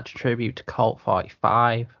deathmatch tribute to Colt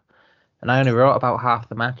 45, and I only wrote about half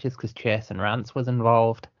the matches because Chase and Rance was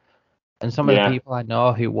involved. And some of the Yeah, people I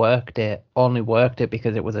know who worked it only worked it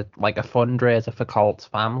because it was a fundraiser for Colt's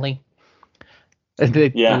family. And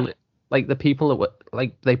yeah. like the people that were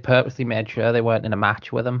like they purposely made sure they weren't in a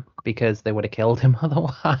match with him because they would have killed him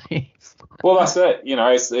otherwise. Well, that's it.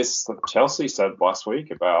 It's Chelsea said last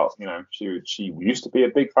week about she used to be a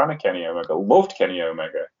big fan of Kenny Omega, loved Kenny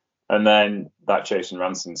Omega, and then that Chase and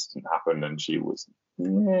Rance incident happened, and she was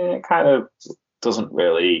kind of doesn't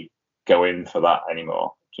really go in for that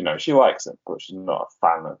anymore. She likes him, but she's not a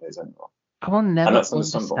fan of his anymore, I will and never that's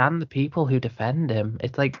understandable. understand the people who defend him.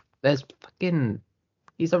 It's like there's fucking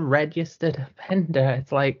he's a registered offender.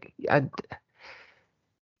 It's like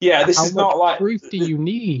Yeah, this how is much not like proof do you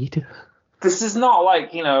need? this is not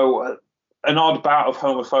like an odd bout of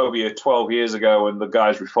homophobia 12 years ago when the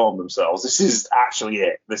guys reformed themselves. This is actually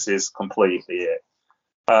it. This is completely it.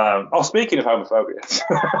 Speaking of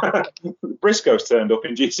homophobia, Briscoes turned up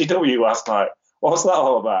in GCW last night. What's that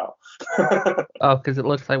all about? Oh, because it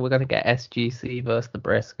looks like we're gonna get SGC versus the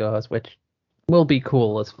Briscoes, which will be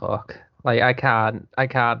cool as fuck. Like I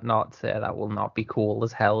can't not say that will not be cool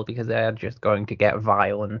as hell because they're just going to get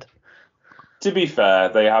violent. To be fair,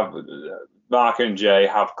 they have Mark and Jay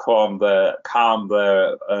have calmed their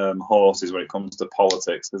horses when it comes to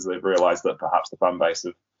politics because they've realised that perhaps the fan base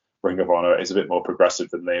of Ring of Honor is a bit more progressive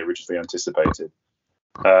than they originally anticipated,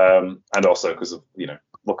 and also because of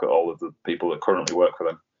look at all of the people that currently work for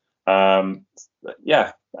them.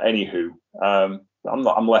 Yeah. Anywho,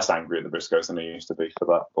 I'm less angry at the Briscoes than I used to be for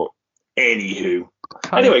that, but anywho.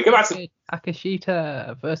 Anyway, go back to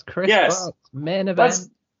Takeshita versus Chris yes. Brooks, main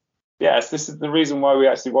event. Yes, this is the reason why we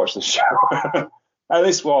actually watched the show. And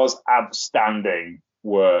this was outstanding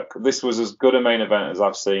work. This was as good a main event as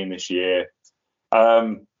I've seen this year.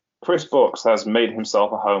 Chris Brooks has made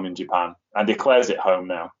himself a home in Japan and declares it home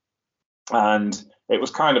now. And it was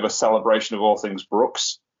kind of a celebration of all things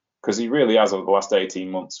Brooks, because he really has, over the last 18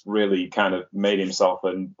 months, really kind of made himself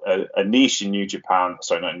a niche in New Japan.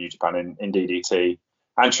 Sorry, not in New Japan, in DDT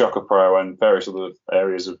and Shocker Pro and various other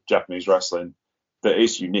areas of Japanese wrestling that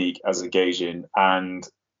is unique as a Gaijin. And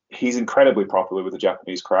he's incredibly popular with the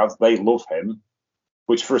Japanese crowds. They love him,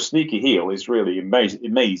 which for a sneaky heel is really amazing,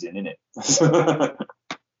 isn't it?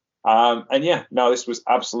 And yeah, no, this was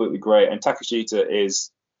absolutely great. And Takeshita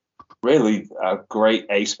is really a great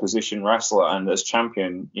ace position wrestler, and as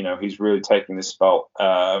champion, he's really taking this belt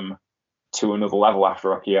to another level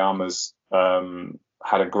after Akiyama's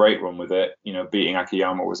had a great run with it. Beating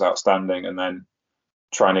Akiyama was outstanding, and then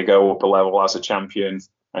trying to go up a level as a champion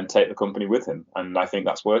and take the company with him, and I think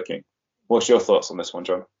that's working. What's your thoughts on this one,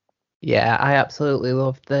 John? Yeah, I absolutely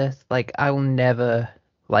love this. Like, I will never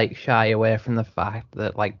shy away from the fact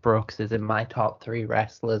that Brooks is in my top 3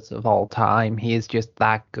 wrestlers of all time. He is just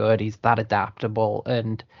that good. He's that adaptable,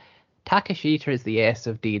 and Takeshita is the ace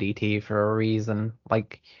of DDT for a reason.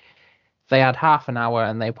 They had half an hour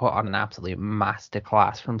and they put on an absolute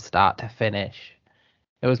masterclass from start to finish.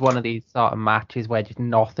 It was one of these sort of matches where just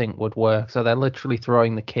nothing would work, so they're literally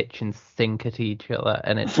throwing the kitchen sink at each other,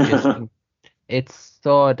 and it's just it's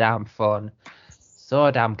so damn fun. So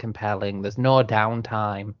damn compelling. There's no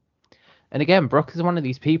downtime. And again, Brooks is one of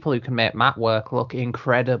these people who can make mat work look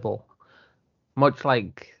incredible. Much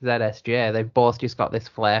like ZSJ, they've both just got this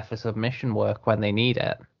flair for submission work when they need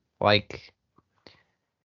it. I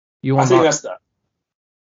think that's that.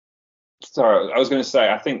 Sorry, I was going to say,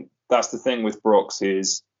 I think that's the thing with Brooks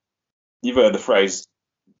is, you've heard the phrase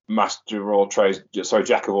master of all trades,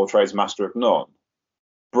 jack of all trades, master of none.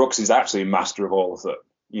 Brooks is actually master of all of them.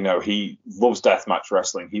 He loves deathmatch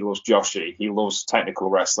wrestling. He loves Joshi. He loves technical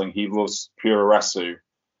wrestling. He loves Puroresu.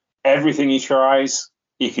 Everything he tries,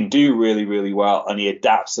 he can do really, really well, and he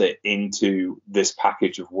adapts it into this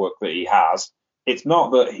package of work that he has. It's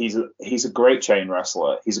not that he's a great chain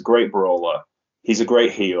wrestler. He's a great brawler. He's a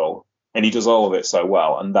great heel, and he does all of it so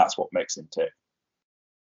well, and that's what makes him tick.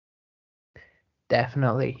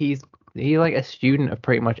 Definitely. He's like a student of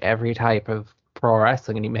pretty much every type of pro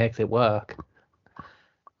wrestling, and he makes it work.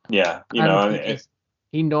 Yeah,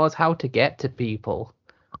 he knows how to get to people.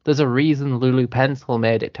 There's a reason Lulu Pencil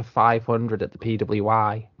made it to 500 at the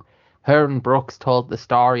PWI. Her and Brooks told the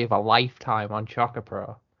story of a lifetime on Shocker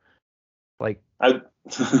Pro.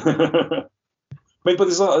 But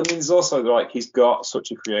there's also like he's got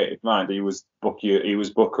such a creative mind. He was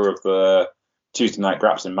booker of the Tuesday Night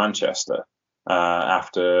Graps in Manchester.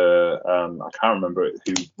 After I can't remember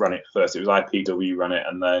who ran it first. It was IPW ran it,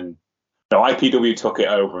 and then IPW took it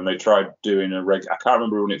over, and they tried doing I can't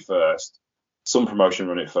remember who ran it first. Some promotion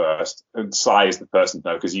ran it first. And Cy is the person to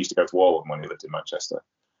know because he used to go to all of them when he lived in Manchester.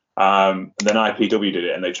 And then IPW did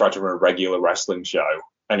it, and they tried to run a regular wrestling show,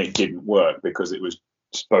 and it didn't work because it was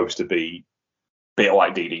supposed to be a bit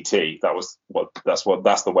like DDT. That's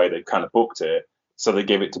the way they kind of booked it. So they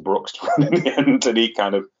gave it to Brooks to run in the end,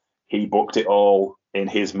 and he booked it all in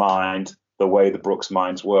his mind, the way the Brooks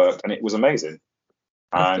minds worked, and it was amazing.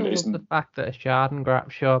 I still love the fact that a Shard and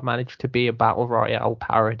Grap show managed to be a battle royale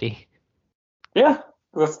parody. Yeah,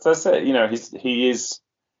 that's it. You know, he's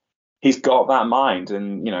got that mind,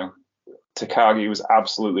 and you know, Takagi was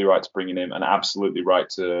absolutely right to bring him in, and absolutely right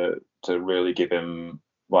to really give him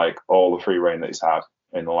like all the free reign that he's had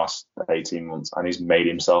in the last 18 months, and he's made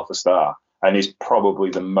himself a star, and he's probably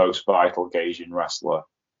the most vital Gaijin wrestler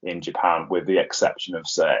in Japan, with the exception of,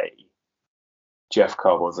 say, Jeff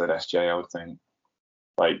Cobb or ZSJ, I would think.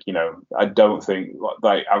 Like, you know, I don't think,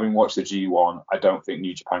 like, having watched the G1, I don't think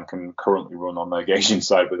New Japan can currently run on their Gaijin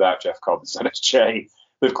side without Jeff Cobb and ZSJ.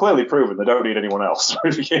 They've clearly proven they don't need anyone else.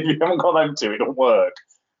 If you haven't got them two, it'll work.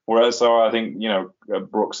 Whereas, so I think, you know,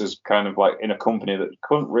 Brooks is kind of like in a company that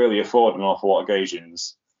couldn't really afford an awful lot of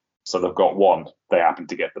Gaijins. So they've got one. They happen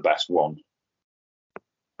to get the best one.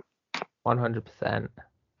 100%.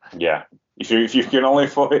 Yeah. If you can only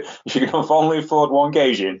afford one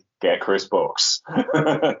Gaijin, get Chris Brooks.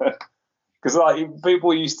 Because like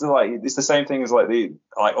people used to like, it's the same thing as like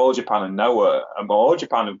All Japan and Noah, and All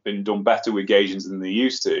Japan have been done better with Gaijins than they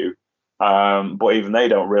used to. But even they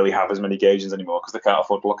don't really have as many Gaijins anymore because they can't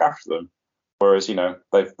afford to look after them. Whereas, you know,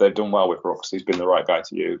 they've done well with Brooks. He's been the right guy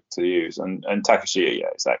to use, and Takashita, yeah,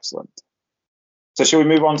 it's excellent. So shall we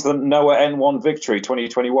move on to the Noah N1 Victory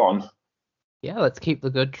 2021? Yeah, let's keep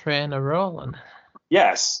the good train a-rolling.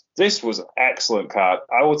 Yes, this was an excellent card.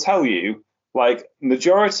 I will tell you, like,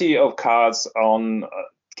 majority of cards on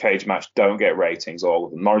Cage Match don't get ratings, all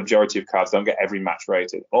of them. Majority of cards don't get every match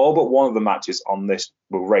rated. All but one of the matches on this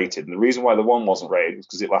were rated. And the reason why the one wasn't rated was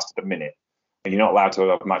because it lasted a minute. And you're not allowed to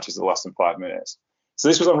have matches that last than 5 minutes. So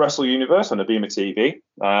this was on Wrestle Universe on Abema TV.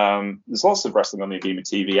 There's lots of wrestling on the Abema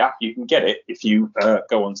TV app. You can get it if you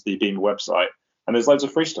go onto the Abema website. And there's loads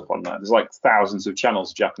of free stuff on there. There's like thousands of channels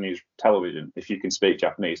of Japanese television, if you can speak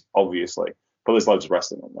Japanese, obviously. But there's loads of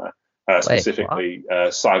wrestling on there, specifically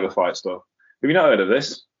cyber fight stuff. Have you not heard of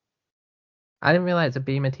this? I didn't realize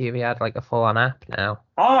Abema TV had like a full-on app now.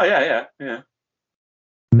 Oh, yeah.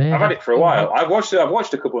 I've had it for a while. I've watched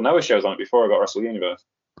a couple of Noah shows on it before I got Wrestle Universe.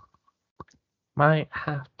 Might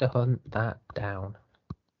have to hunt that down.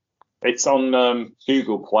 It's on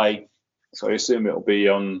Google Play, so I assume it'll be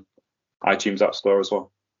on iTunes App Store as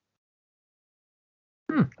well.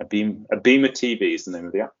 Abema TV is the name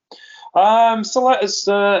of the app. So let us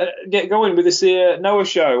get going with this Noah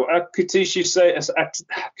show. Katoshi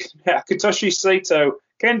Saito,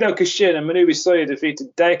 Kendo Kashin, and Manabu Soya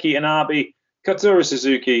defeated Daiki Inabe, Katsura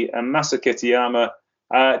Suzuki, and Masa Kitayama.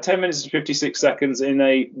 10 minutes and 56 seconds in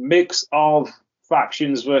a mix of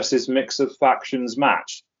factions versus mix of factions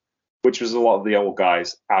match, which was a lot of the old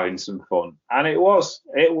guys having some fun. And it was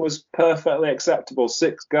perfectly acceptable.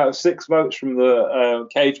 Six votes from the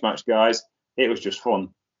Cage Match guys. It was just fun.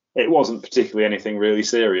 It wasn't particularly anything really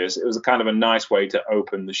serious. It was a kind of a nice way to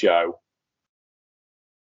open the show.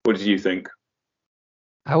 What did you think?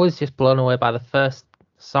 I was just blown away by the first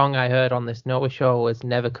song I heard on this Noah show was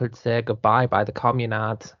Never Could Say Goodbye by the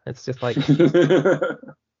Communards. It's just like,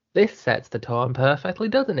 this sets the tone perfectly,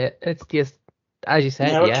 doesn't it? It's just, as you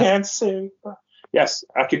said, I can't say. Yes,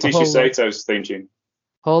 Akitoshi Saito's theme tune.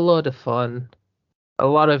 Whole load of fun. A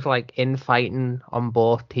lot of like infighting on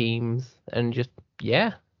both teams, and just,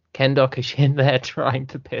 yeah, Kendo Kashin there trying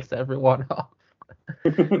to piss everyone off.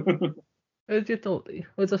 It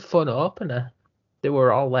was a fun opener. They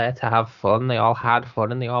were all there to have fun. They all had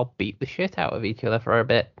fun, and they all beat the shit out of each other for a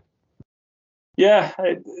bit. Yeah,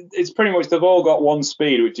 it's pretty much they've all got one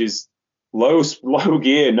speed, which is low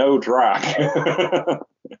gear, no drag.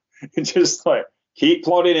 Just like keep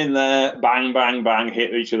plodding in there, bang, bang, bang,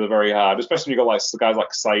 hit each other very hard. Especially when you've got like guys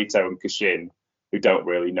like Saito and Kashin who don't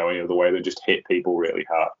really know any other way. They just hit people really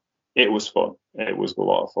hard. It was fun. It was a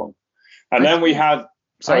lot of fun. And then we had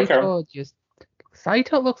Saito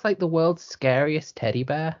looks like the world's scariest teddy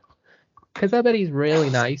bear. Because I bet he's really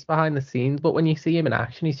nice behind the scenes, but when you see him in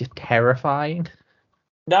action, he's just terrifying.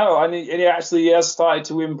 No, and he actually has started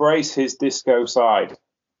to embrace his disco side.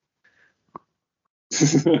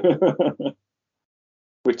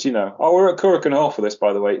 which, we're at Kurikan Hall for this,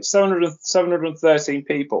 by the way. 713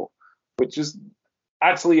 people, which is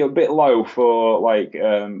actually a bit low for like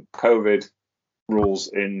COVID rules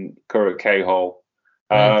in Kurikan Hall.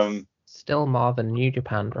 Still more than New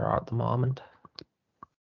Japan are at the moment.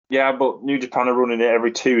 Yeah, but New Japan are running it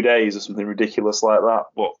every 2 days or something ridiculous like that.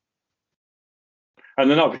 And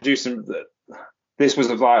they're not producing. This was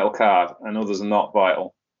a vital card, and others are not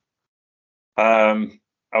vital. And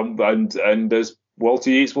as Walter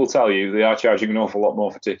Yates will tell you, they are charging an awful lot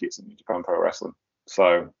more for tickets in New Japan Pro Wrestling.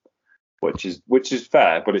 So, which is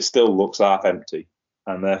fair, but it still looks half empty,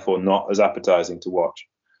 and therefore not as appetizing to watch.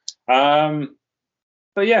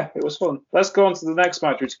 But yeah, it was fun. Let's go on to the next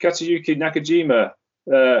match, which Katsuyuki Nakajima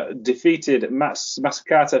defeated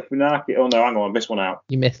Masakata Funaki. Oh no, hang on, I missed one out.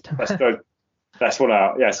 You missed. Let's go. That's one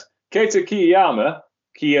out. Yes, Keita Kiyomiya.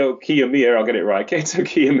 I'll get it right. Keita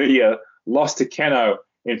Kiyomiya lost to Kenoh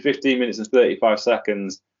in 15 minutes and 35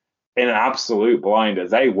 seconds in an absolute blinder.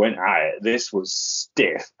 They went at it. This was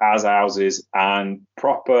stiff as houses and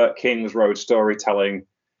proper King's Road storytelling.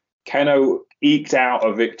 Kenoh eked out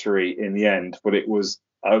a victory in the end, but it was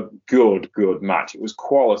a good match. It was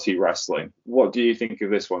quality wrestling. What do you think of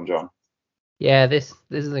this one, John? Yeah, this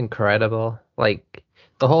is incredible. Like,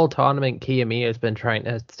 the whole tournament, Kiyomiya has been trying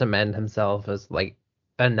to cement himself as like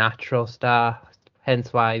a natural star.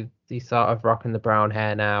 Hence why he's sort of rocking the brown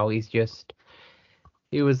hair now. He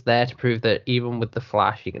was there to prove that even with the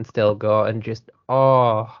flash, he can still go, and just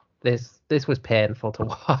this was painful to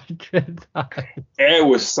watch. It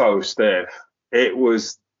was so stiff. It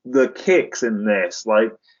was the kicks in this.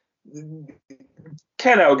 Like,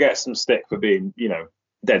 Kenoh gets some stick for being,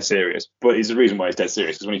 dead serious, but it's the reason why he's dead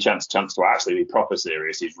serious, because when he chance to actually be proper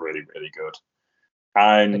serious, he's really, really good.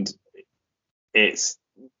 And it's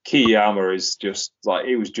Kiyama is just like,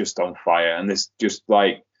 he was just on fire, and this just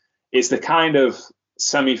like, it's the kind of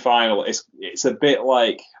semi-final. It's a bit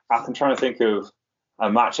like, I'm trying to think of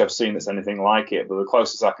a match I've seen that's anything like it, but the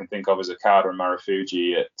closest I can think of is Okada and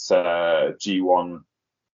Marufuji at G1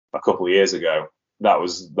 a couple of years ago. That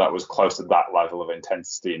was close to that level of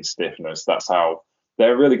intensity and stiffness. That's how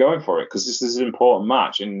they're really going for it, because this is an important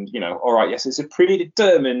match. And, all right, yes, it's a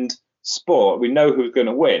predetermined sport. We know who's going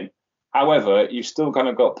to win. However, you've still kind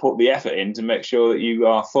of got to put the effort in to make sure that you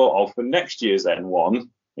are thought of for next year's N1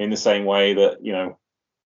 in the same way that,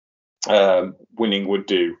 winning would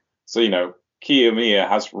do. So, Kiyomiya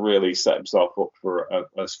has really set himself up for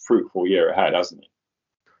a fruitful year ahead, hasn't he?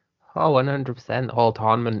 Oh, 100%. The whole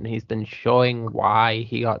tournament, he's been showing why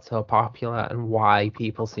he got so popular and why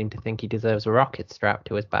people seem to think he deserves a rocket strapped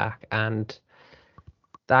to his back. And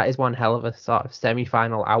that is one hell of a sort of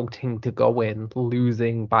semi-final outing to go in,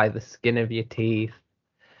 losing by the skin of your teeth.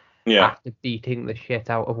 Yeah. After beating the shit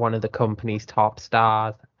out of one of the company's top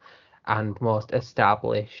stars and most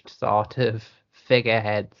established sort of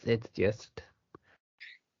figureheads. It's just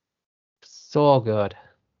so good.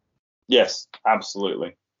 Yes,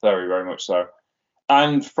 absolutely. Very, very much so.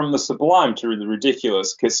 And from the sublime to the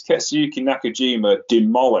ridiculous, because Katsuyuki Nakajima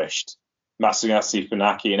demolished Masayuki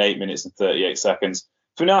Funaki in 8 minutes and 38 seconds.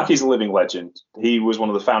 Funaki's a living legend. He was one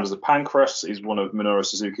of the founders of Pancrase. He's one of Minoru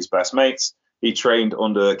Suzuki's best mates. He trained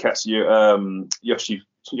under Yoshiaki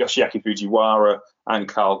Fujiwara and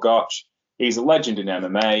Karl Gotch. He's a legend in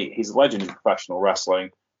MMA. He's a legend in professional wrestling.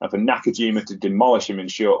 And for Nakajima to demolish him in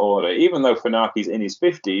short order, even though Funaki's in his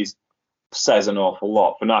 50s, says an awful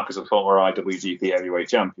lot. Funaki's a former IWGP heavyweight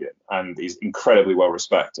champion, and he's incredibly well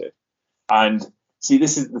respected. And see,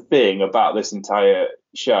 this is the thing about this entire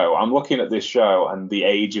show. I'm looking at this show and the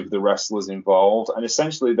age of the wrestlers involved, and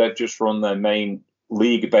essentially they've just run their main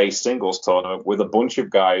league-based singles tournament with a bunch of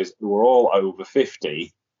guys who are all over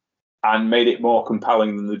 50 and made it more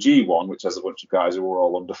compelling than the G1, which has a bunch of guys who are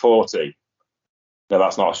all under 40. Now,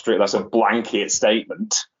 that's a blanket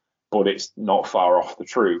statement, but it's not far off the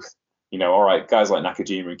truth. All right, guys like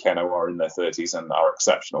Nakajima and Kenoh are in their 30s and are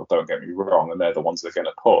exceptional, don't get me wrong, and they're the ones that are going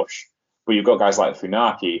to push. But you've got guys like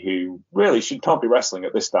Funaki who really should not be wrestling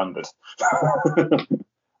at this standard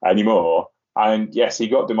anymore. And yes, he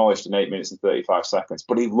got demolished in 8 minutes and 35 seconds,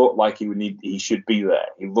 but he looked like he should be there.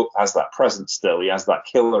 He has that presence still. He has that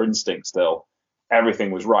killer instinct still.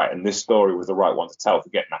 Everything was right, and this story was the right one to tell to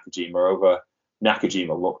get Nakajima over.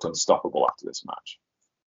 Nakajima looked unstoppable after this match.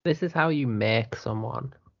 This is how you make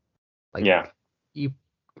someone. Like, yeah. You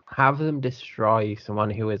have them destroy someone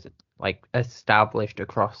who is like established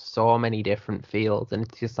across so many different fields, and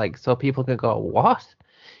it's just like, so people can go, what?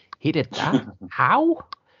 He did that? How?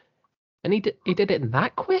 And he did it in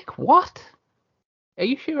that quick? What? Are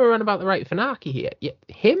you sure we're on about the right Funaki here? Yeah,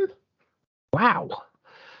 him? Wow.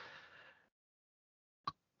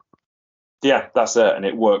 Yeah, that's it, and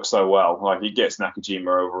it works so well. Like, he gets Nakajima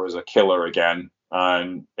over as a killer again,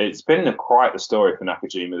 and it's been quite the story for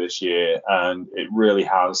Nakajima this year, and it really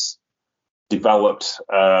has developed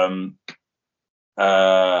over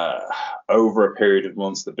a period of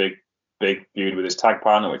months. The big feud with his tag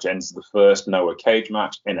partner, which ends the first Noah cage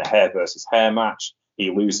match in a hair versus hair match. He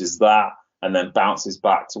loses that and then bounces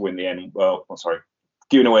back to win the end. Well, I'm sorry,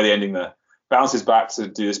 giving away the ending there. Bounces back to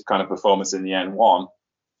do this kind of performance in the N1.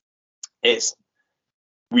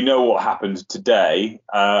 We know what happened today.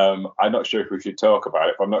 I'm not sure if we should talk about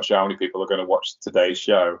it, but I'm not sure how many people are going to watch today's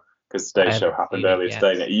show, because today's show happened earlier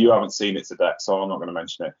today. You haven't seen it today, so I'm not going to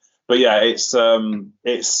mention it. But yeah, it's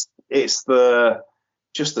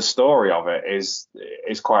just the story of it is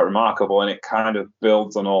quite remarkable, and it kind of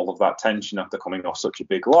builds on all of that tension after coming off such a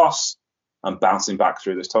big loss and bouncing back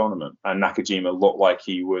through this tournament. And Nakajima looked like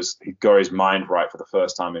he'd got his mind right for the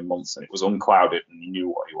first time in months, and it was unclouded, and he knew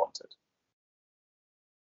what he wanted.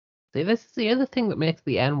 See, this is the other thing that makes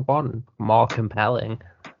the N1 more compelling,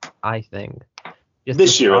 I think. Just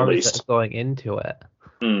this year, at least, going into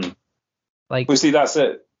it. Like, we see that's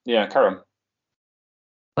it. Yeah, Karen.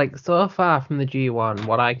 Like, so far from the G1,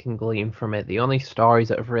 what I can glean from it, the only stories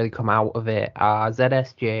that have really come out of it are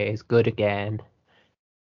ZSJ is good again.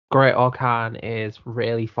 Great-O-Khan is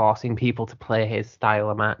really forcing people to play his style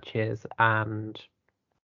of matches, and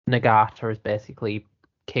Nagata is basically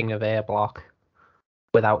king of A block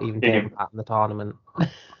without even taking part in the tournament.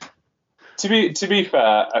 To be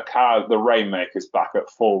fair, the Rainmaker's back at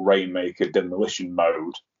full Rainmaker demolition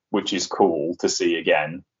mode, which is cool to see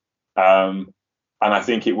again. And I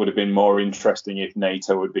think it would have been more interesting if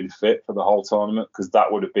Naito had been fit for the whole tournament, because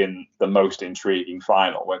that would have been the most intriguing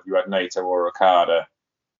final, whether you had Naito or Okada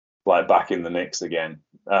like back in the mix again.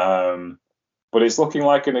 But it's looking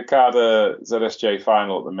like an Okada ZSJ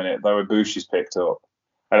final at the minute, though Ibushi's picked up.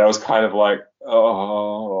 And I was kind of like,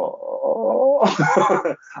 oh.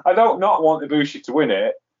 I don't not want Ibushi to win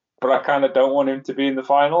it, but I kind of don't want him to be in the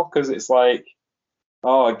final, because it's like,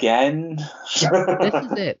 oh, again? This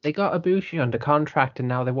is it. They got Ibushi under contract, and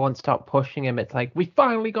now they won't stop pushing him. It's like, we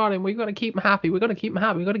finally got him. We've got to keep him happy. We've got to keep him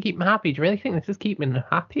happy. We've got to keep him happy. Do you really think this is keeping him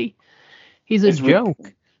happy? He's a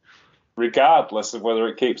joke. Regardless of whether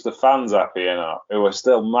it keeps the fans happy or not, who are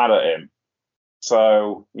still mad at him.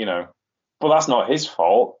 So, but that's not his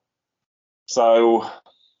fault. So,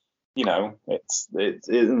 it's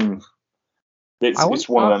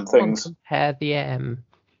one of them things. Compare the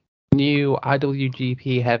new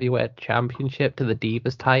IWGP Heavyweight Championship to the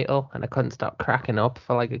Divas title, and I couldn't stop cracking up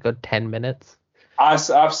for like a good 10 minutes.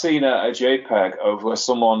 I've seen a JPEG of where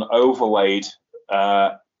someone overlaid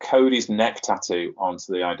Cody's neck tattoo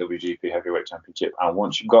onto the IWGP Heavyweight Championship, and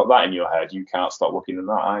once you've got that in your head, you can't stop looking at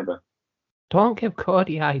that either. Don't give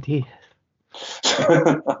Cody ideas.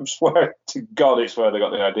 I swear to God, it's where they got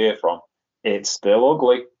the idea from. It's still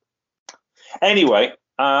ugly. Anyway,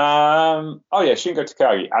 Shingo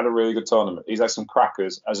Takagi had a really good tournament. He's had some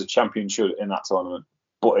crackers, as a champion should, in that tournament,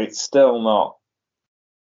 but it's still not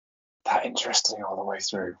that interesting all the way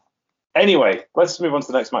through. Anyway, let's move on to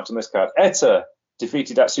the next match on this card. Etta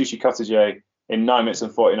defeated Atsushi Kotage in 9 minutes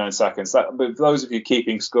and 49 seconds. For those of you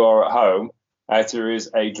keeping score at home, Etta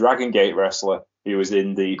is a Dragon Gate wrestler who was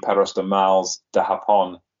in the Perros de Mal's de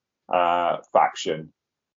Japón faction,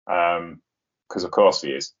 because of course he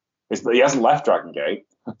is. He hasn't left Dragon Gate.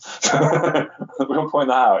 We'll point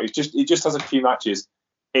that out. He just has a few matches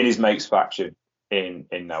in his mate's faction in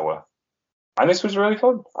Noah. And this was really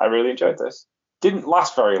fun. I really enjoyed this. Didn't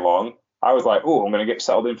last very long. I was like, oh, I'm going to get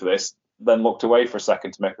settled in for this. Then looked away for a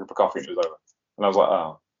second to make a cup of coffee, and it was over. And I was like,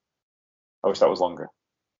 oh, I wish that was longer.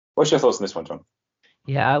 What's your thoughts on this one, John?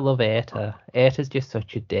 Yeah, I love Etta. Etta's just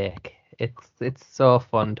such a dick. It's so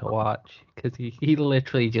fun to watch, because he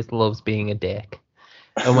literally just loves being a dick.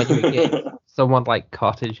 And when you get someone like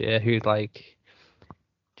Cottager, who's like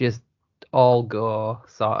just all go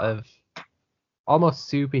sort of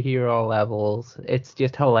almost superhero levels, it's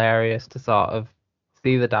just hilarious to sort of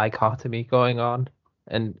see the dichotomy going on.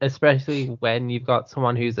 And especially when you've got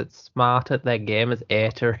someone who's as smart at their game as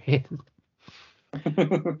Etta is.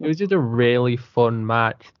 It was just a really fun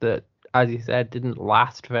match that, as you said, didn't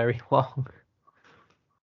last very long.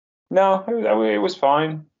 No, it was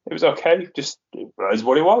fine. It was okay. Just it was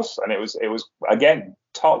what it was, and it was again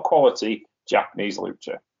top quality Japanese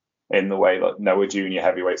lucha in the way that Noah Junior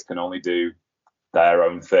heavyweights can only do their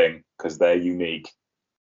own thing because they're unique.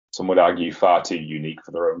 Some would argue far too unique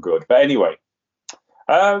for their own good. But anyway,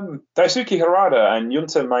 Daisuke Harada and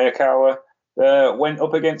Yunta Mayakawa went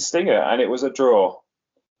up against Stinger, and it was a draw.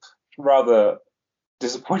 Rather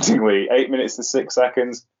disappointingly, 8 minutes and 6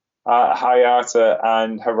 seconds. Hayata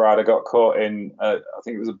and Harada got caught in, I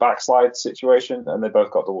think it was a backslide situation, and they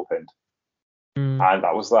both got double pinned. And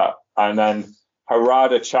that was that. And then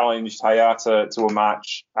Harada challenged Hayata to a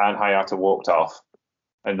match, and Hayata walked off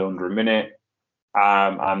in under a minute.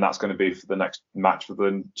 And that's going to be for the next match for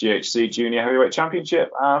the GHC Junior Heavyweight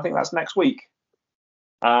Championship. I think that's next week.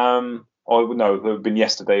 Or no, it would have been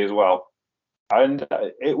yesterday as well. And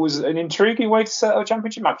it was an intriguing way to set a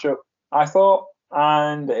championship matchup, I thought.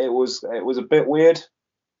 And it was a bit weird.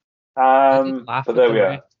 But there we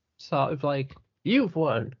are. Sort of like, you've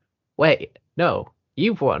won. Wait, no,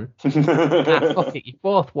 you've won. Fuck it, you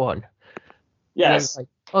both won. Yes. Like,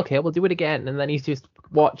 okay, we'll do it again. And then he's just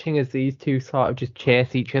watching as these two sort of just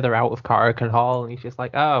chase each other out of Korakuen Hall, and he's just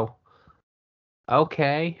like, oh,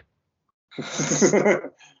 okay.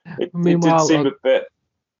 it did seem a bit.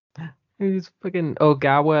 Who's fucking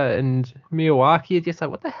Ogawa and Miyawaki are just like,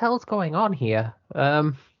 what the hell's going on here?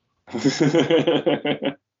 Yes.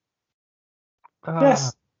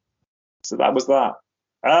 So that was that.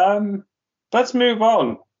 Let's move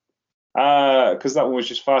on. Because that one was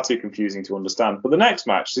just far too confusing to understand. But the next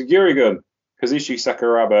match, Sigurigun, Kazushi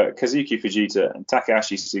Sakuraba, Kazuki Fujita, and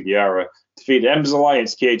Takahashi Sugiura defeated Embers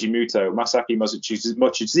Alliance, Keiji Muto, Masaki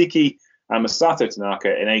Mochizuki, and Masato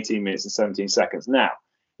Tanaka in 18 minutes and 17 seconds. Now,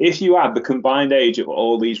 if you add the combined age of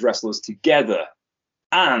all these wrestlers together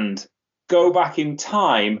and go back in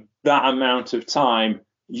time that amount of time,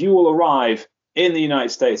 you will arrive in the United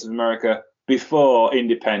States of America before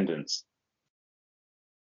independence.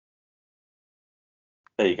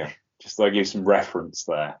 There you go. Just to give you some reference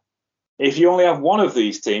there. If you only have one of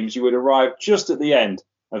these teams, you would arrive just at the end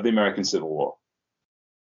of the American Civil War.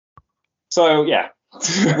 So, yeah.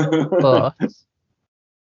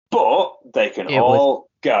 But they can all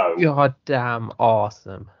go. Goddamn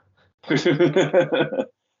awesome.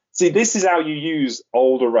 See, this is how you use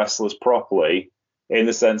older wrestlers properly, in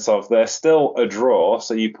the sense of they're still a draw,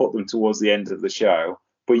 so you put them towards the end of the show,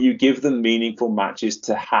 but you give them meaningful matches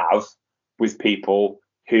to have with people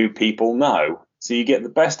who people know. So you get the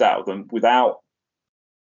best out of them without,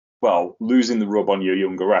 well, losing the rub on your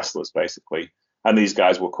younger wrestlers, basically. And these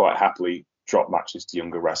guys will quite happily drop matches to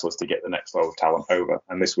younger wrestlers to get the next level of talent over.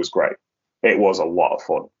 And this was great. It was a lot of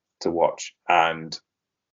fun to watch. And,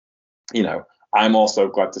 you know, I'm also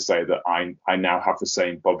glad to say that I now have the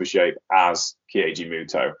same body shape as Keiji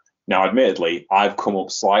Muto. Now, admittedly, I've come up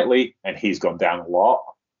slightly and he's gone down a lot.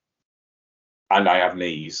 And I have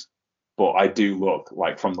knees. But I do look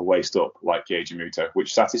like from the waist up like Keiji Muto,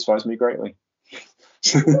 which satisfies me greatly.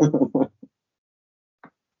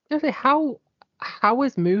 How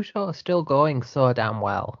is Muto still going so damn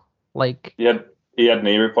well? Like he had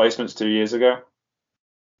knee replacements 2 years ago.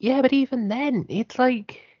 Yeah, but even then, it's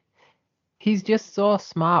like he's just so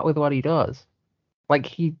smart with what he does. Like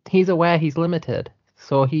he's aware he's limited,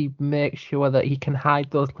 so he makes sure that he can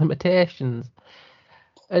hide those limitations.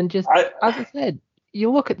 And just as I said, you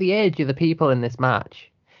look at the age of the people in this match,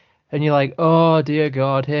 and you're like, oh dear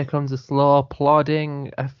God, here comes a slow,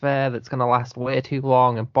 plodding affair that's going to last way too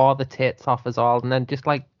long and bore the tits off us all. And then just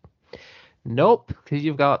like, nope, because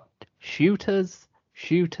you've got shooters,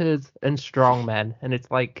 and strongmen. And it's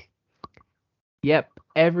like, yep,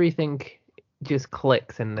 everything just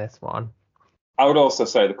clicks in this one. I would also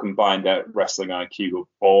say the combined wrestling IQ of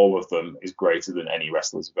all of them is greater than any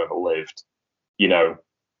wrestlers who've ever lived. You know,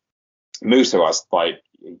 Muto has, like,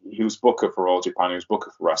 he was booker for All Japan, he was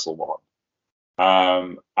booker for Wrestle One.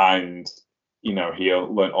 And, you know, he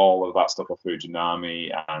learned all of that stuff off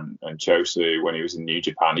Fujinami and Chosu when he was in New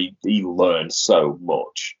Japan. He learned so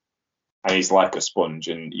much. And he's like a sponge.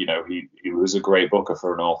 And, you know, he was a great booker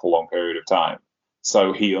for an awful long period of time.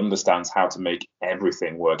 So he understands how to make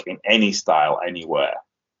everything work in any style, anywhere.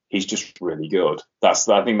 He's just really good. I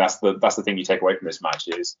think that's the thing you take away from this match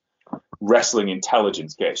is wrestling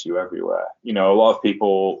intelligence gets you everywhere. You know, a lot of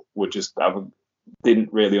people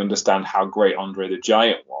didn't really understand how great Andre the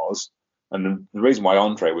Giant was. And the reason why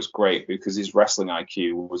Andre was great because his wrestling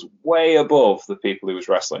IQ was way above the people he was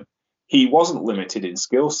wrestling. He wasn't limited in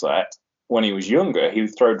skill set. When he was younger, he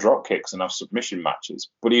would throw drop kicks and have submission matches.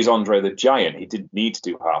 But he's Andre the Giant. He didn't need to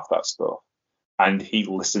do half that stuff. And he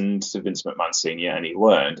listened to Vince McMahon Sr. and he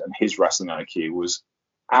learned. And his wrestling IQ was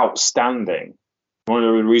outstanding. One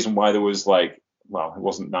of the reasons why there was it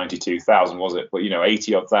wasn't 92,000, was it? But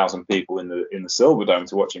 80-odd thousand people in the Silverdome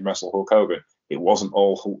to watch him wrestle Hulk Hogan. It wasn't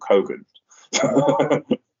all Hulk Hogan.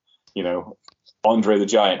 Andre the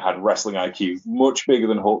Giant had wrestling IQ much bigger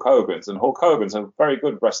than Hulk Hogan's, and Hulk Hogan's a very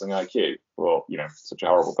good wrestling IQ. Well, such a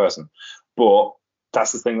horrible person, but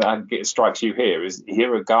that's the thing that strikes you here, is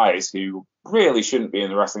here are guys who really shouldn't be in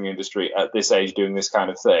the wrestling industry at this age doing this kind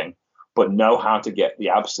of thing, but know how to get the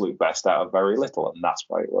absolute best out of very little, and that's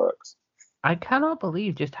why it works. I cannot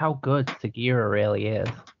believe just how good Sugiura really is.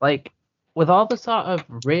 Like, with all the sort of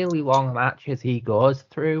really long matches he goes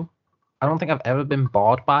through, I don't think I've ever been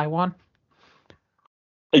bored by one.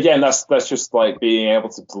 Again, that's just like being able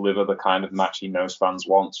to deliver the kind of match he knows fans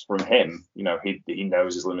want from him. You know, he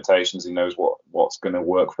knows his limitations. He knows what's going to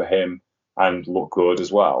work for him and look good as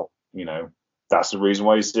well. You know, that's the reason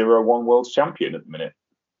why he's 0-1 world champion at the minute.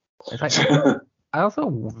 I also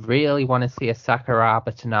really want to see a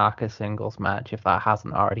Sakuraba Tanaka singles match if that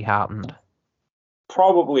hasn't already happened.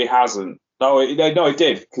 Probably hasn't. No, it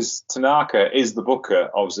did, because Tanaka is the booker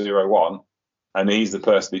of 0-1, and he's the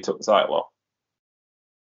person who took the title off.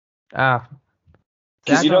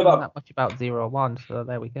 Because you know that much about 0-1, so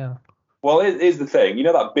there we go. Well, it is the thing. You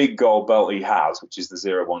know that big gold belt he has, which is the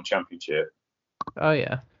 0-1 championship? Oh,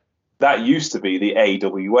 yeah. That used to be the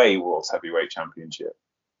AWA World Heavyweight Championship.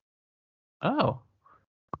 Oh.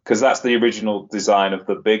 Because that's the original design of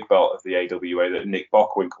the big belt of the AWA that Nick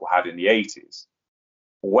Bockwinkel had in the 80s.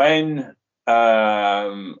 When,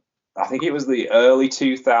 I think it was the early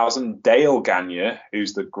 2000s, Dale Gagne,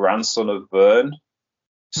 who's the grandson of Verne,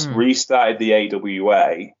 restarted the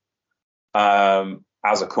AWA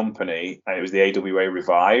as a company, and it was the AWA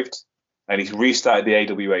Revived, and he restarted the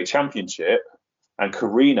AWA Championship, and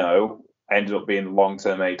Corino ended up being the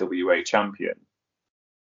long-term AWA champion.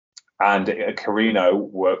 And Corino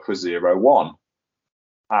worked for 0-1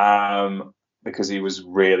 because he was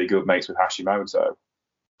really good mates with Hashimoto.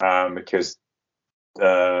 Because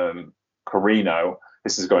Corino,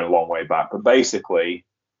 this is going a long way back, but basically,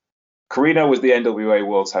 Corino was the NWA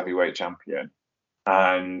World's Heavyweight Champion,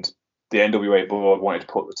 and the NWA board wanted to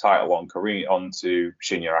put the title on onto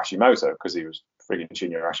Shinya Hashimoto because he was frigging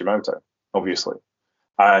Shinya Hashimoto, obviously.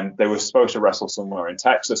 And they were supposed to wrestle somewhere in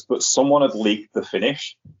Texas, but someone had leaked the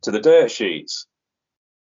finish to the dirt sheets.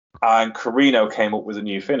 And Corino came up with a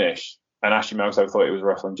new finish, and Hashimoto thought it was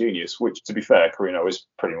Wrestling Genius, which, to be fair, Corino is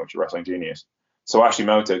pretty much a Wrestling Genius. So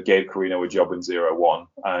Hashimoto gave Corino a job in 0-1,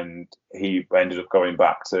 and he ended up going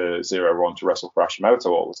back to 0-1 to wrestle for Hashimoto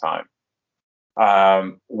all the time.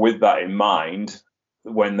 With that in mind,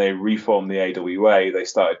 when they reformed the AWA, they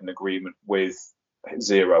started an agreement with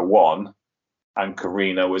 0-1, and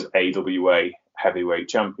Corino was AWA heavyweight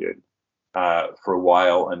champion for a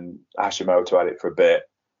while, and Hashimoto had it for a bit.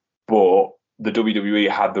 But the WWE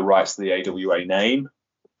had the rights to the AWA name,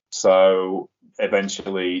 so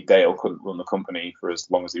eventually Dale couldn't run the company for as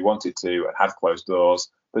long as he wanted to and had closed doors.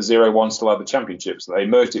 But 0-1 still had the championship, so they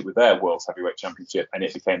merged it with their World Heavyweight Championship, and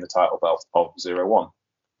it became the title belt of 0-1.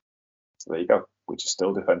 So there you go, which is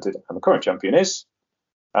still defended, and the current champion is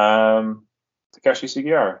Takashi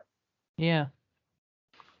Sugiura. Yeah.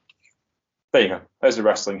 There you go. There's a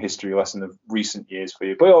wrestling history lesson of recent years for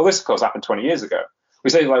you. But all this, of course, happened 20 years ago. We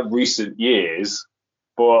say like recent years,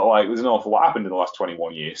 but like there's an awful lot happened in the last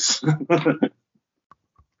 21 years.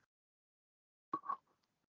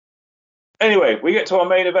 Anyway, we get to our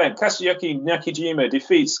main event. Kazuyuki Nakajima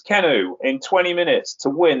defeats Kenoh in 20 minutes to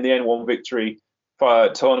win the N1 victory for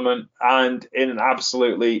tournament, and in an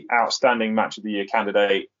absolutely outstanding match of the year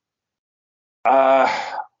candidate.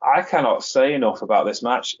 I cannot say enough about this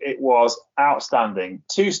match. It was outstanding.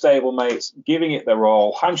 Two stablemates giving it their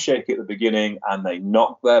all, handshake at the beginning, and they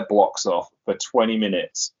knocked their blocks off for 20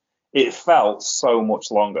 minutes. It felt so much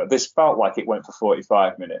longer. This felt like it went for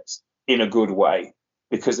 45 minutes in a good way,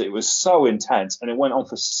 because it was so intense and it went on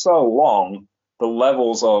for so long. The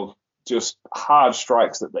levels of just hard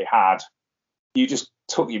strikes that they had, you just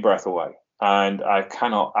took your breath away. And I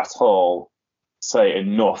cannot at all say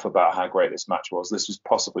enough about how great this match was. This was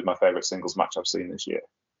possibly my favourite singles match I've seen this year.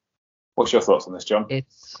 What's your thoughts on this, John?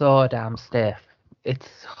 It's so damn stiff. It's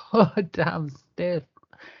so damn stiff.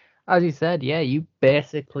 As you said, yeah, you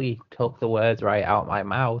basically took the words right out of my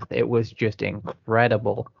mouth. It was just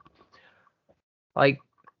incredible. Like,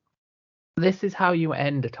 this is how you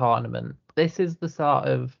end a tournament. This is the sort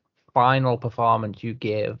of final performance you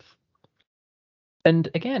give. And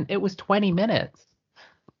again, it was 20 minutes.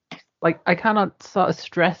 Like, I cannot sort of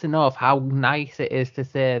stress enough how nice it is to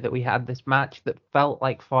say that we had this match that felt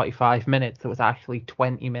like 45 minutes. That was actually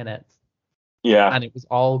 20 minutes. Yeah. And it was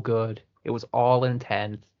all good. It was all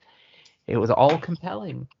intense. It was all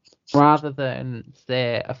compelling. Rather than,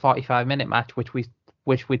 say, a 45-minute match, which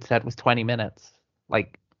we'd said was 20 minutes.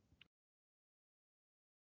 Like,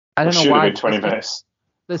 I don't know why. It should have been 20 minutes.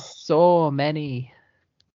 There's so many,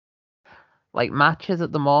 like, matches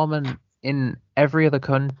at the moment in every other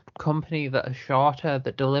company that are shorter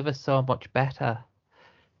that deliver so much better.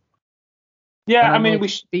 Yeah, And I mean,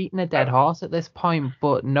 like, beating a dead horse at this point,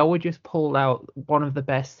 but Noah just pulled out one of the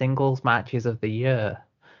best singles matches of the year,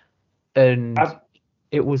 and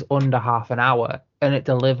it was under half an hour, and it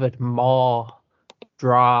delivered more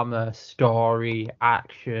drama, story,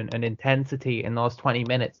 action, and intensity in those 20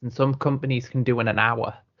 minutes than some companies can do in an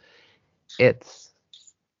hour. I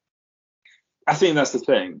think that's the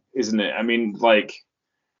thing, isn't it? I mean, like,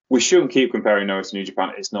 we shouldn't keep comparing Noah to New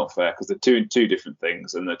Japan. It's not fair because they're two different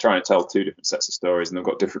things, and they're trying to tell two different sets of stories, and they've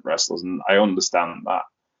got different wrestlers, and I understand that.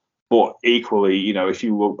 But equally, you know, if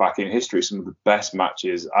you look back in history, some of the best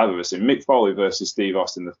matches I've ever seen, Mick Foley versus Steve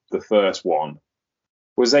Austin, the first one,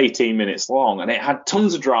 was 18 minutes long, and it had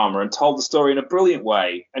tons of drama and told the story in a brilliant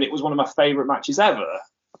way, and it was one of my favourite matches ever.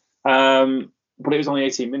 But it was only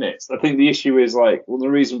 18 minutes. I think the issue is, like, well, the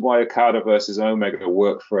reason why Okada versus Omega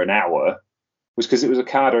worked for an hour was because it was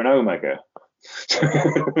Okada and Omega.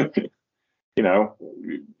 You know,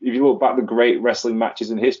 if you look back the great wrestling matches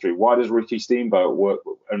in history, why does Ricky Steamboat work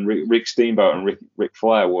and Rick Steamboat and Ric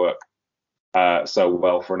Flair work so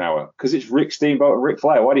well for an hour? Because it's Rick Steamboat and Ric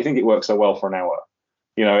Flair. Why do you think it works so well for an hour?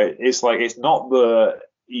 You know, it's like, it's not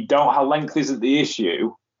how length isn't the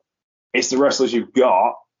issue. It's the wrestlers you've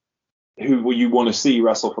got who you want to see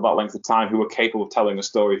wrestle for that length of time, who are capable of telling a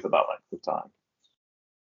story for that length of time.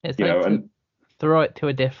 It's and throw it to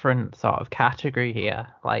a different sort of category here,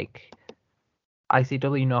 like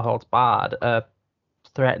ICW No Holds Barred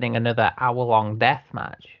threatening another hour-long death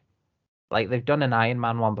match. Like, they've done an Iron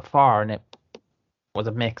Man one before, and it was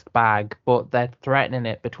a mixed bag, but they're threatening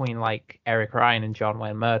it between, like, Eric Ryan and John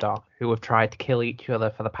Wayne Murdoch, who have tried to kill each other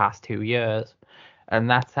for the past 2 years. And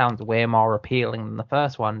that sounds way more appealing than the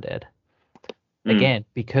first one did. Again,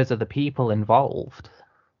 because of the people involved.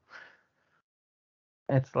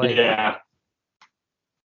 It's like... Yeah.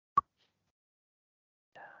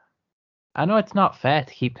 I know it's not fair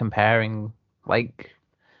to keep comparing, like,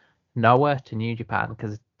 Noah to New Japan,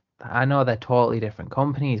 because I know they're totally different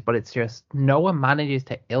companies, but it's just Noah manages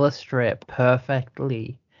to illustrate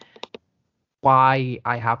perfectly why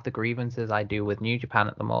I have the grievances I do with New Japan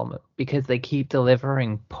at the moment, because they keep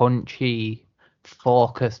delivering punchy,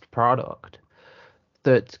 focused product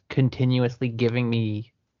that's continuously giving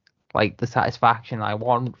me, like, the satisfaction I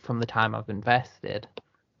want from the time I've invested,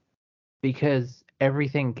 because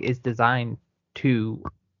everything is designed to,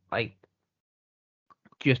 like,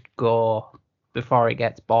 just go before it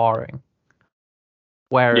gets boring.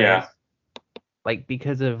 Whereas, like,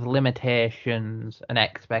 because of limitations and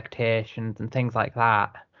expectations and things like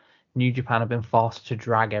that, New Japan have been forced to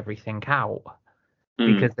drag everything out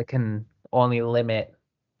because they can only limit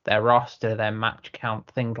their roster, their match count,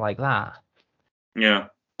 things like that. Yeah.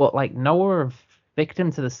 But, like, Noah are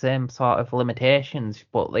victim to the same sort of limitations,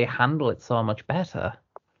 but they handle it so much better.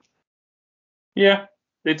 Yeah,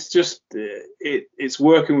 it's just it's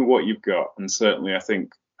working with what you've got, and certainly I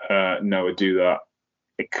think Noah do that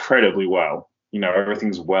incredibly well. You know,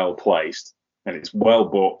 everything's well placed and it's well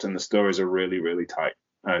booked, and the stories are really, really tight.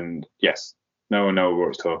 And yes, Noah knows what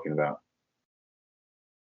he's talking about.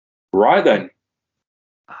 Right then.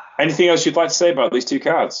 Anything else you'd like to say about these two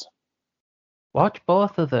cards? Watch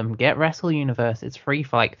both of them. Get Wrestle Universe. It's free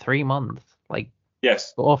for like 3 months. Like,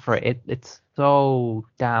 yes, go for it. It's so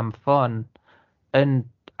damn fun. And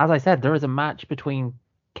as I said, there is a match between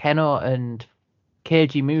Keno and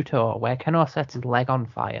Keiji Muto where Keno sets his leg on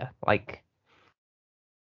fire. Like,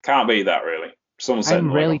 can't beat that, really.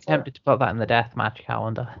 I'm really tempted to put that in the death match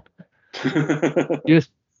calendar.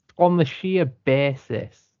 Just on the sheer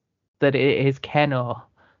basis that it is Keno,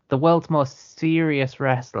 the world's most serious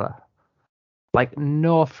wrestler, like,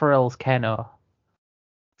 no frills Keno,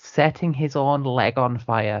 setting his own leg on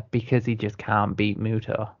fire because he just can't beat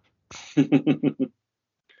Muto.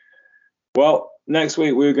 Well, next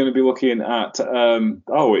week we're going to be looking at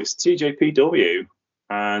it's TJPW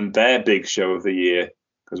and their big show of the year,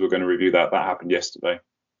 because we're going to review that. That happened yesterday.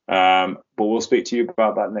 But we'll speak to you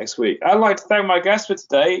about that next week. I'd like to thank my guest for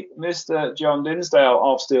today, Mr. John Dinsdale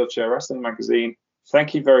of Steel Chair Wrestling Magazine.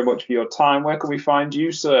 Thank you very much for your time. Where can we find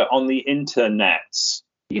you, sir, on the internets?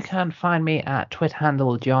 You can find me at Twitter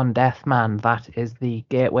handle John Deathman. That is the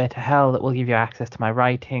gateway to hell that will give you access to my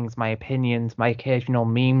writings, my opinions, my occasional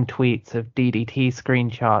meme tweets of DDT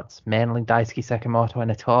screenshots, mainly Daisuke Sekimoto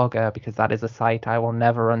and Itoga, because that is a site I will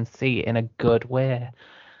never unsee in a good way.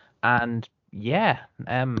 And yeah,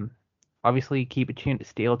 obviously keep it tuned to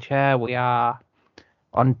Steel Chair. We are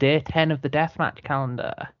on day 10 of the deathmatch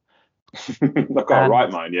calendar. I've got to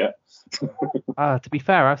write mine yet. To be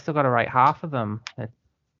fair, I've still got to write half of them.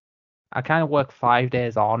 I kind of work 5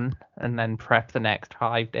 days on and then prep the next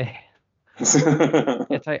 5 days.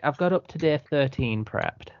 It's like I've got up to day 13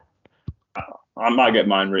 prepped. I might get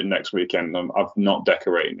mine written next weekend. I'm not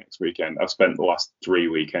decorating next weekend. I've spent the last 3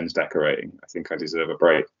 weekends decorating. I think I deserve a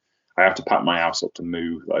break. I have to pack my house up to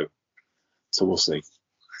move, though. So we'll see.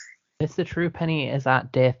 Mr. Truepenny is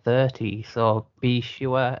at day 30, so be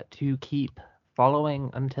sure to keep following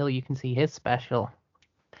until you can see his special.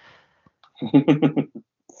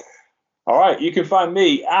 All right, you can find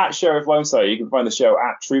me at Sheriff Lonestar. You can find the show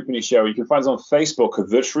at Truepenny Show. You can find us on Facebook,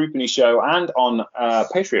 The Truepenny Show, and on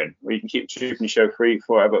Patreon, where you can keep Truepenny Show free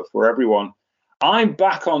forever for everyone. I'm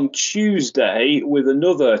back on Tuesday with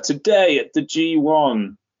another Today at the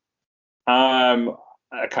G1.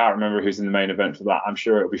 I can't remember who's in the main event for that. I'm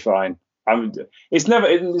sure it'll be fine. It's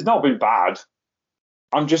not been bad.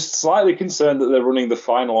 I'm just slightly concerned that they're running the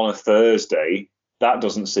final on a Thursday. That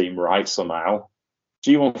doesn't seem right somehow.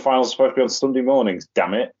 G1 finals are supposed to be on Sunday mornings,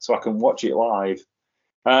 damn it, so I can watch it live.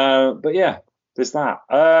 But yeah, there's that.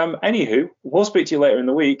 Anywho, we'll speak to you later in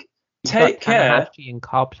the week. Take care. Tanahashi and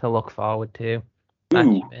Cobb to look forward to. That's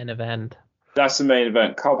the main event. That's the main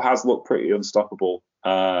event. Cobb has looked pretty unstoppable.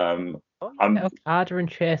 Okada and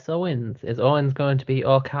Chase Owens. Is Owens going to be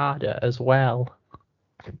Okada as well?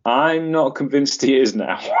 I'm not convinced he is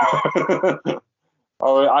now.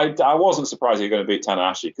 I wasn't surprised he was going to beat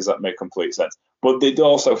Tanahashi because that made complete sense. But they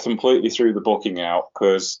also completely threw the booking out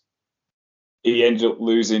because he ended up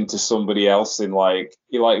losing to somebody else he beat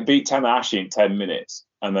Tanahashi in 10 minutes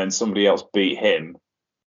and then somebody else beat him.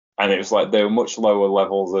 And it was like they were much lower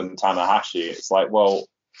level than Tanahashi. It's like, well,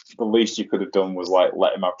 the least you could have done was like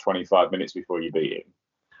let him have 25 minutes before you beat him.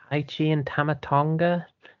 Taichi and Tamatonga,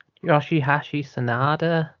 Yoshihashi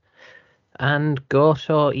Sanada, and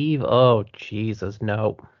Goto Eve. Oh, Jesus,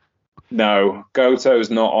 no. No, Goto's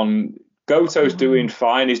not on. Goto's doing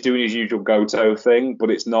fine. He's doing his usual Goto thing, but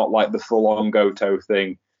it's not like the full-on Goto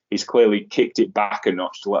thing. He's clearly kicked it back a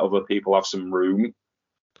notch to let other people have some room,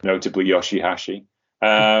 notably Yoshihashi.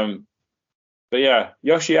 But yeah,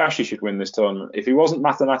 Yoshihashi should win this tournament. If he wasn't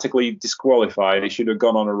mathematically disqualified, he should have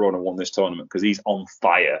gone on a run and won this tournament because he's on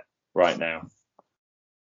fire right now.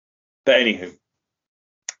 But anywho,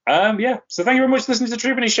 yeah. So thank you very much for listening to the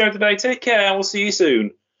Truepenny Show today. Take care, and we'll see you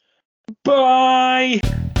soon. Bye.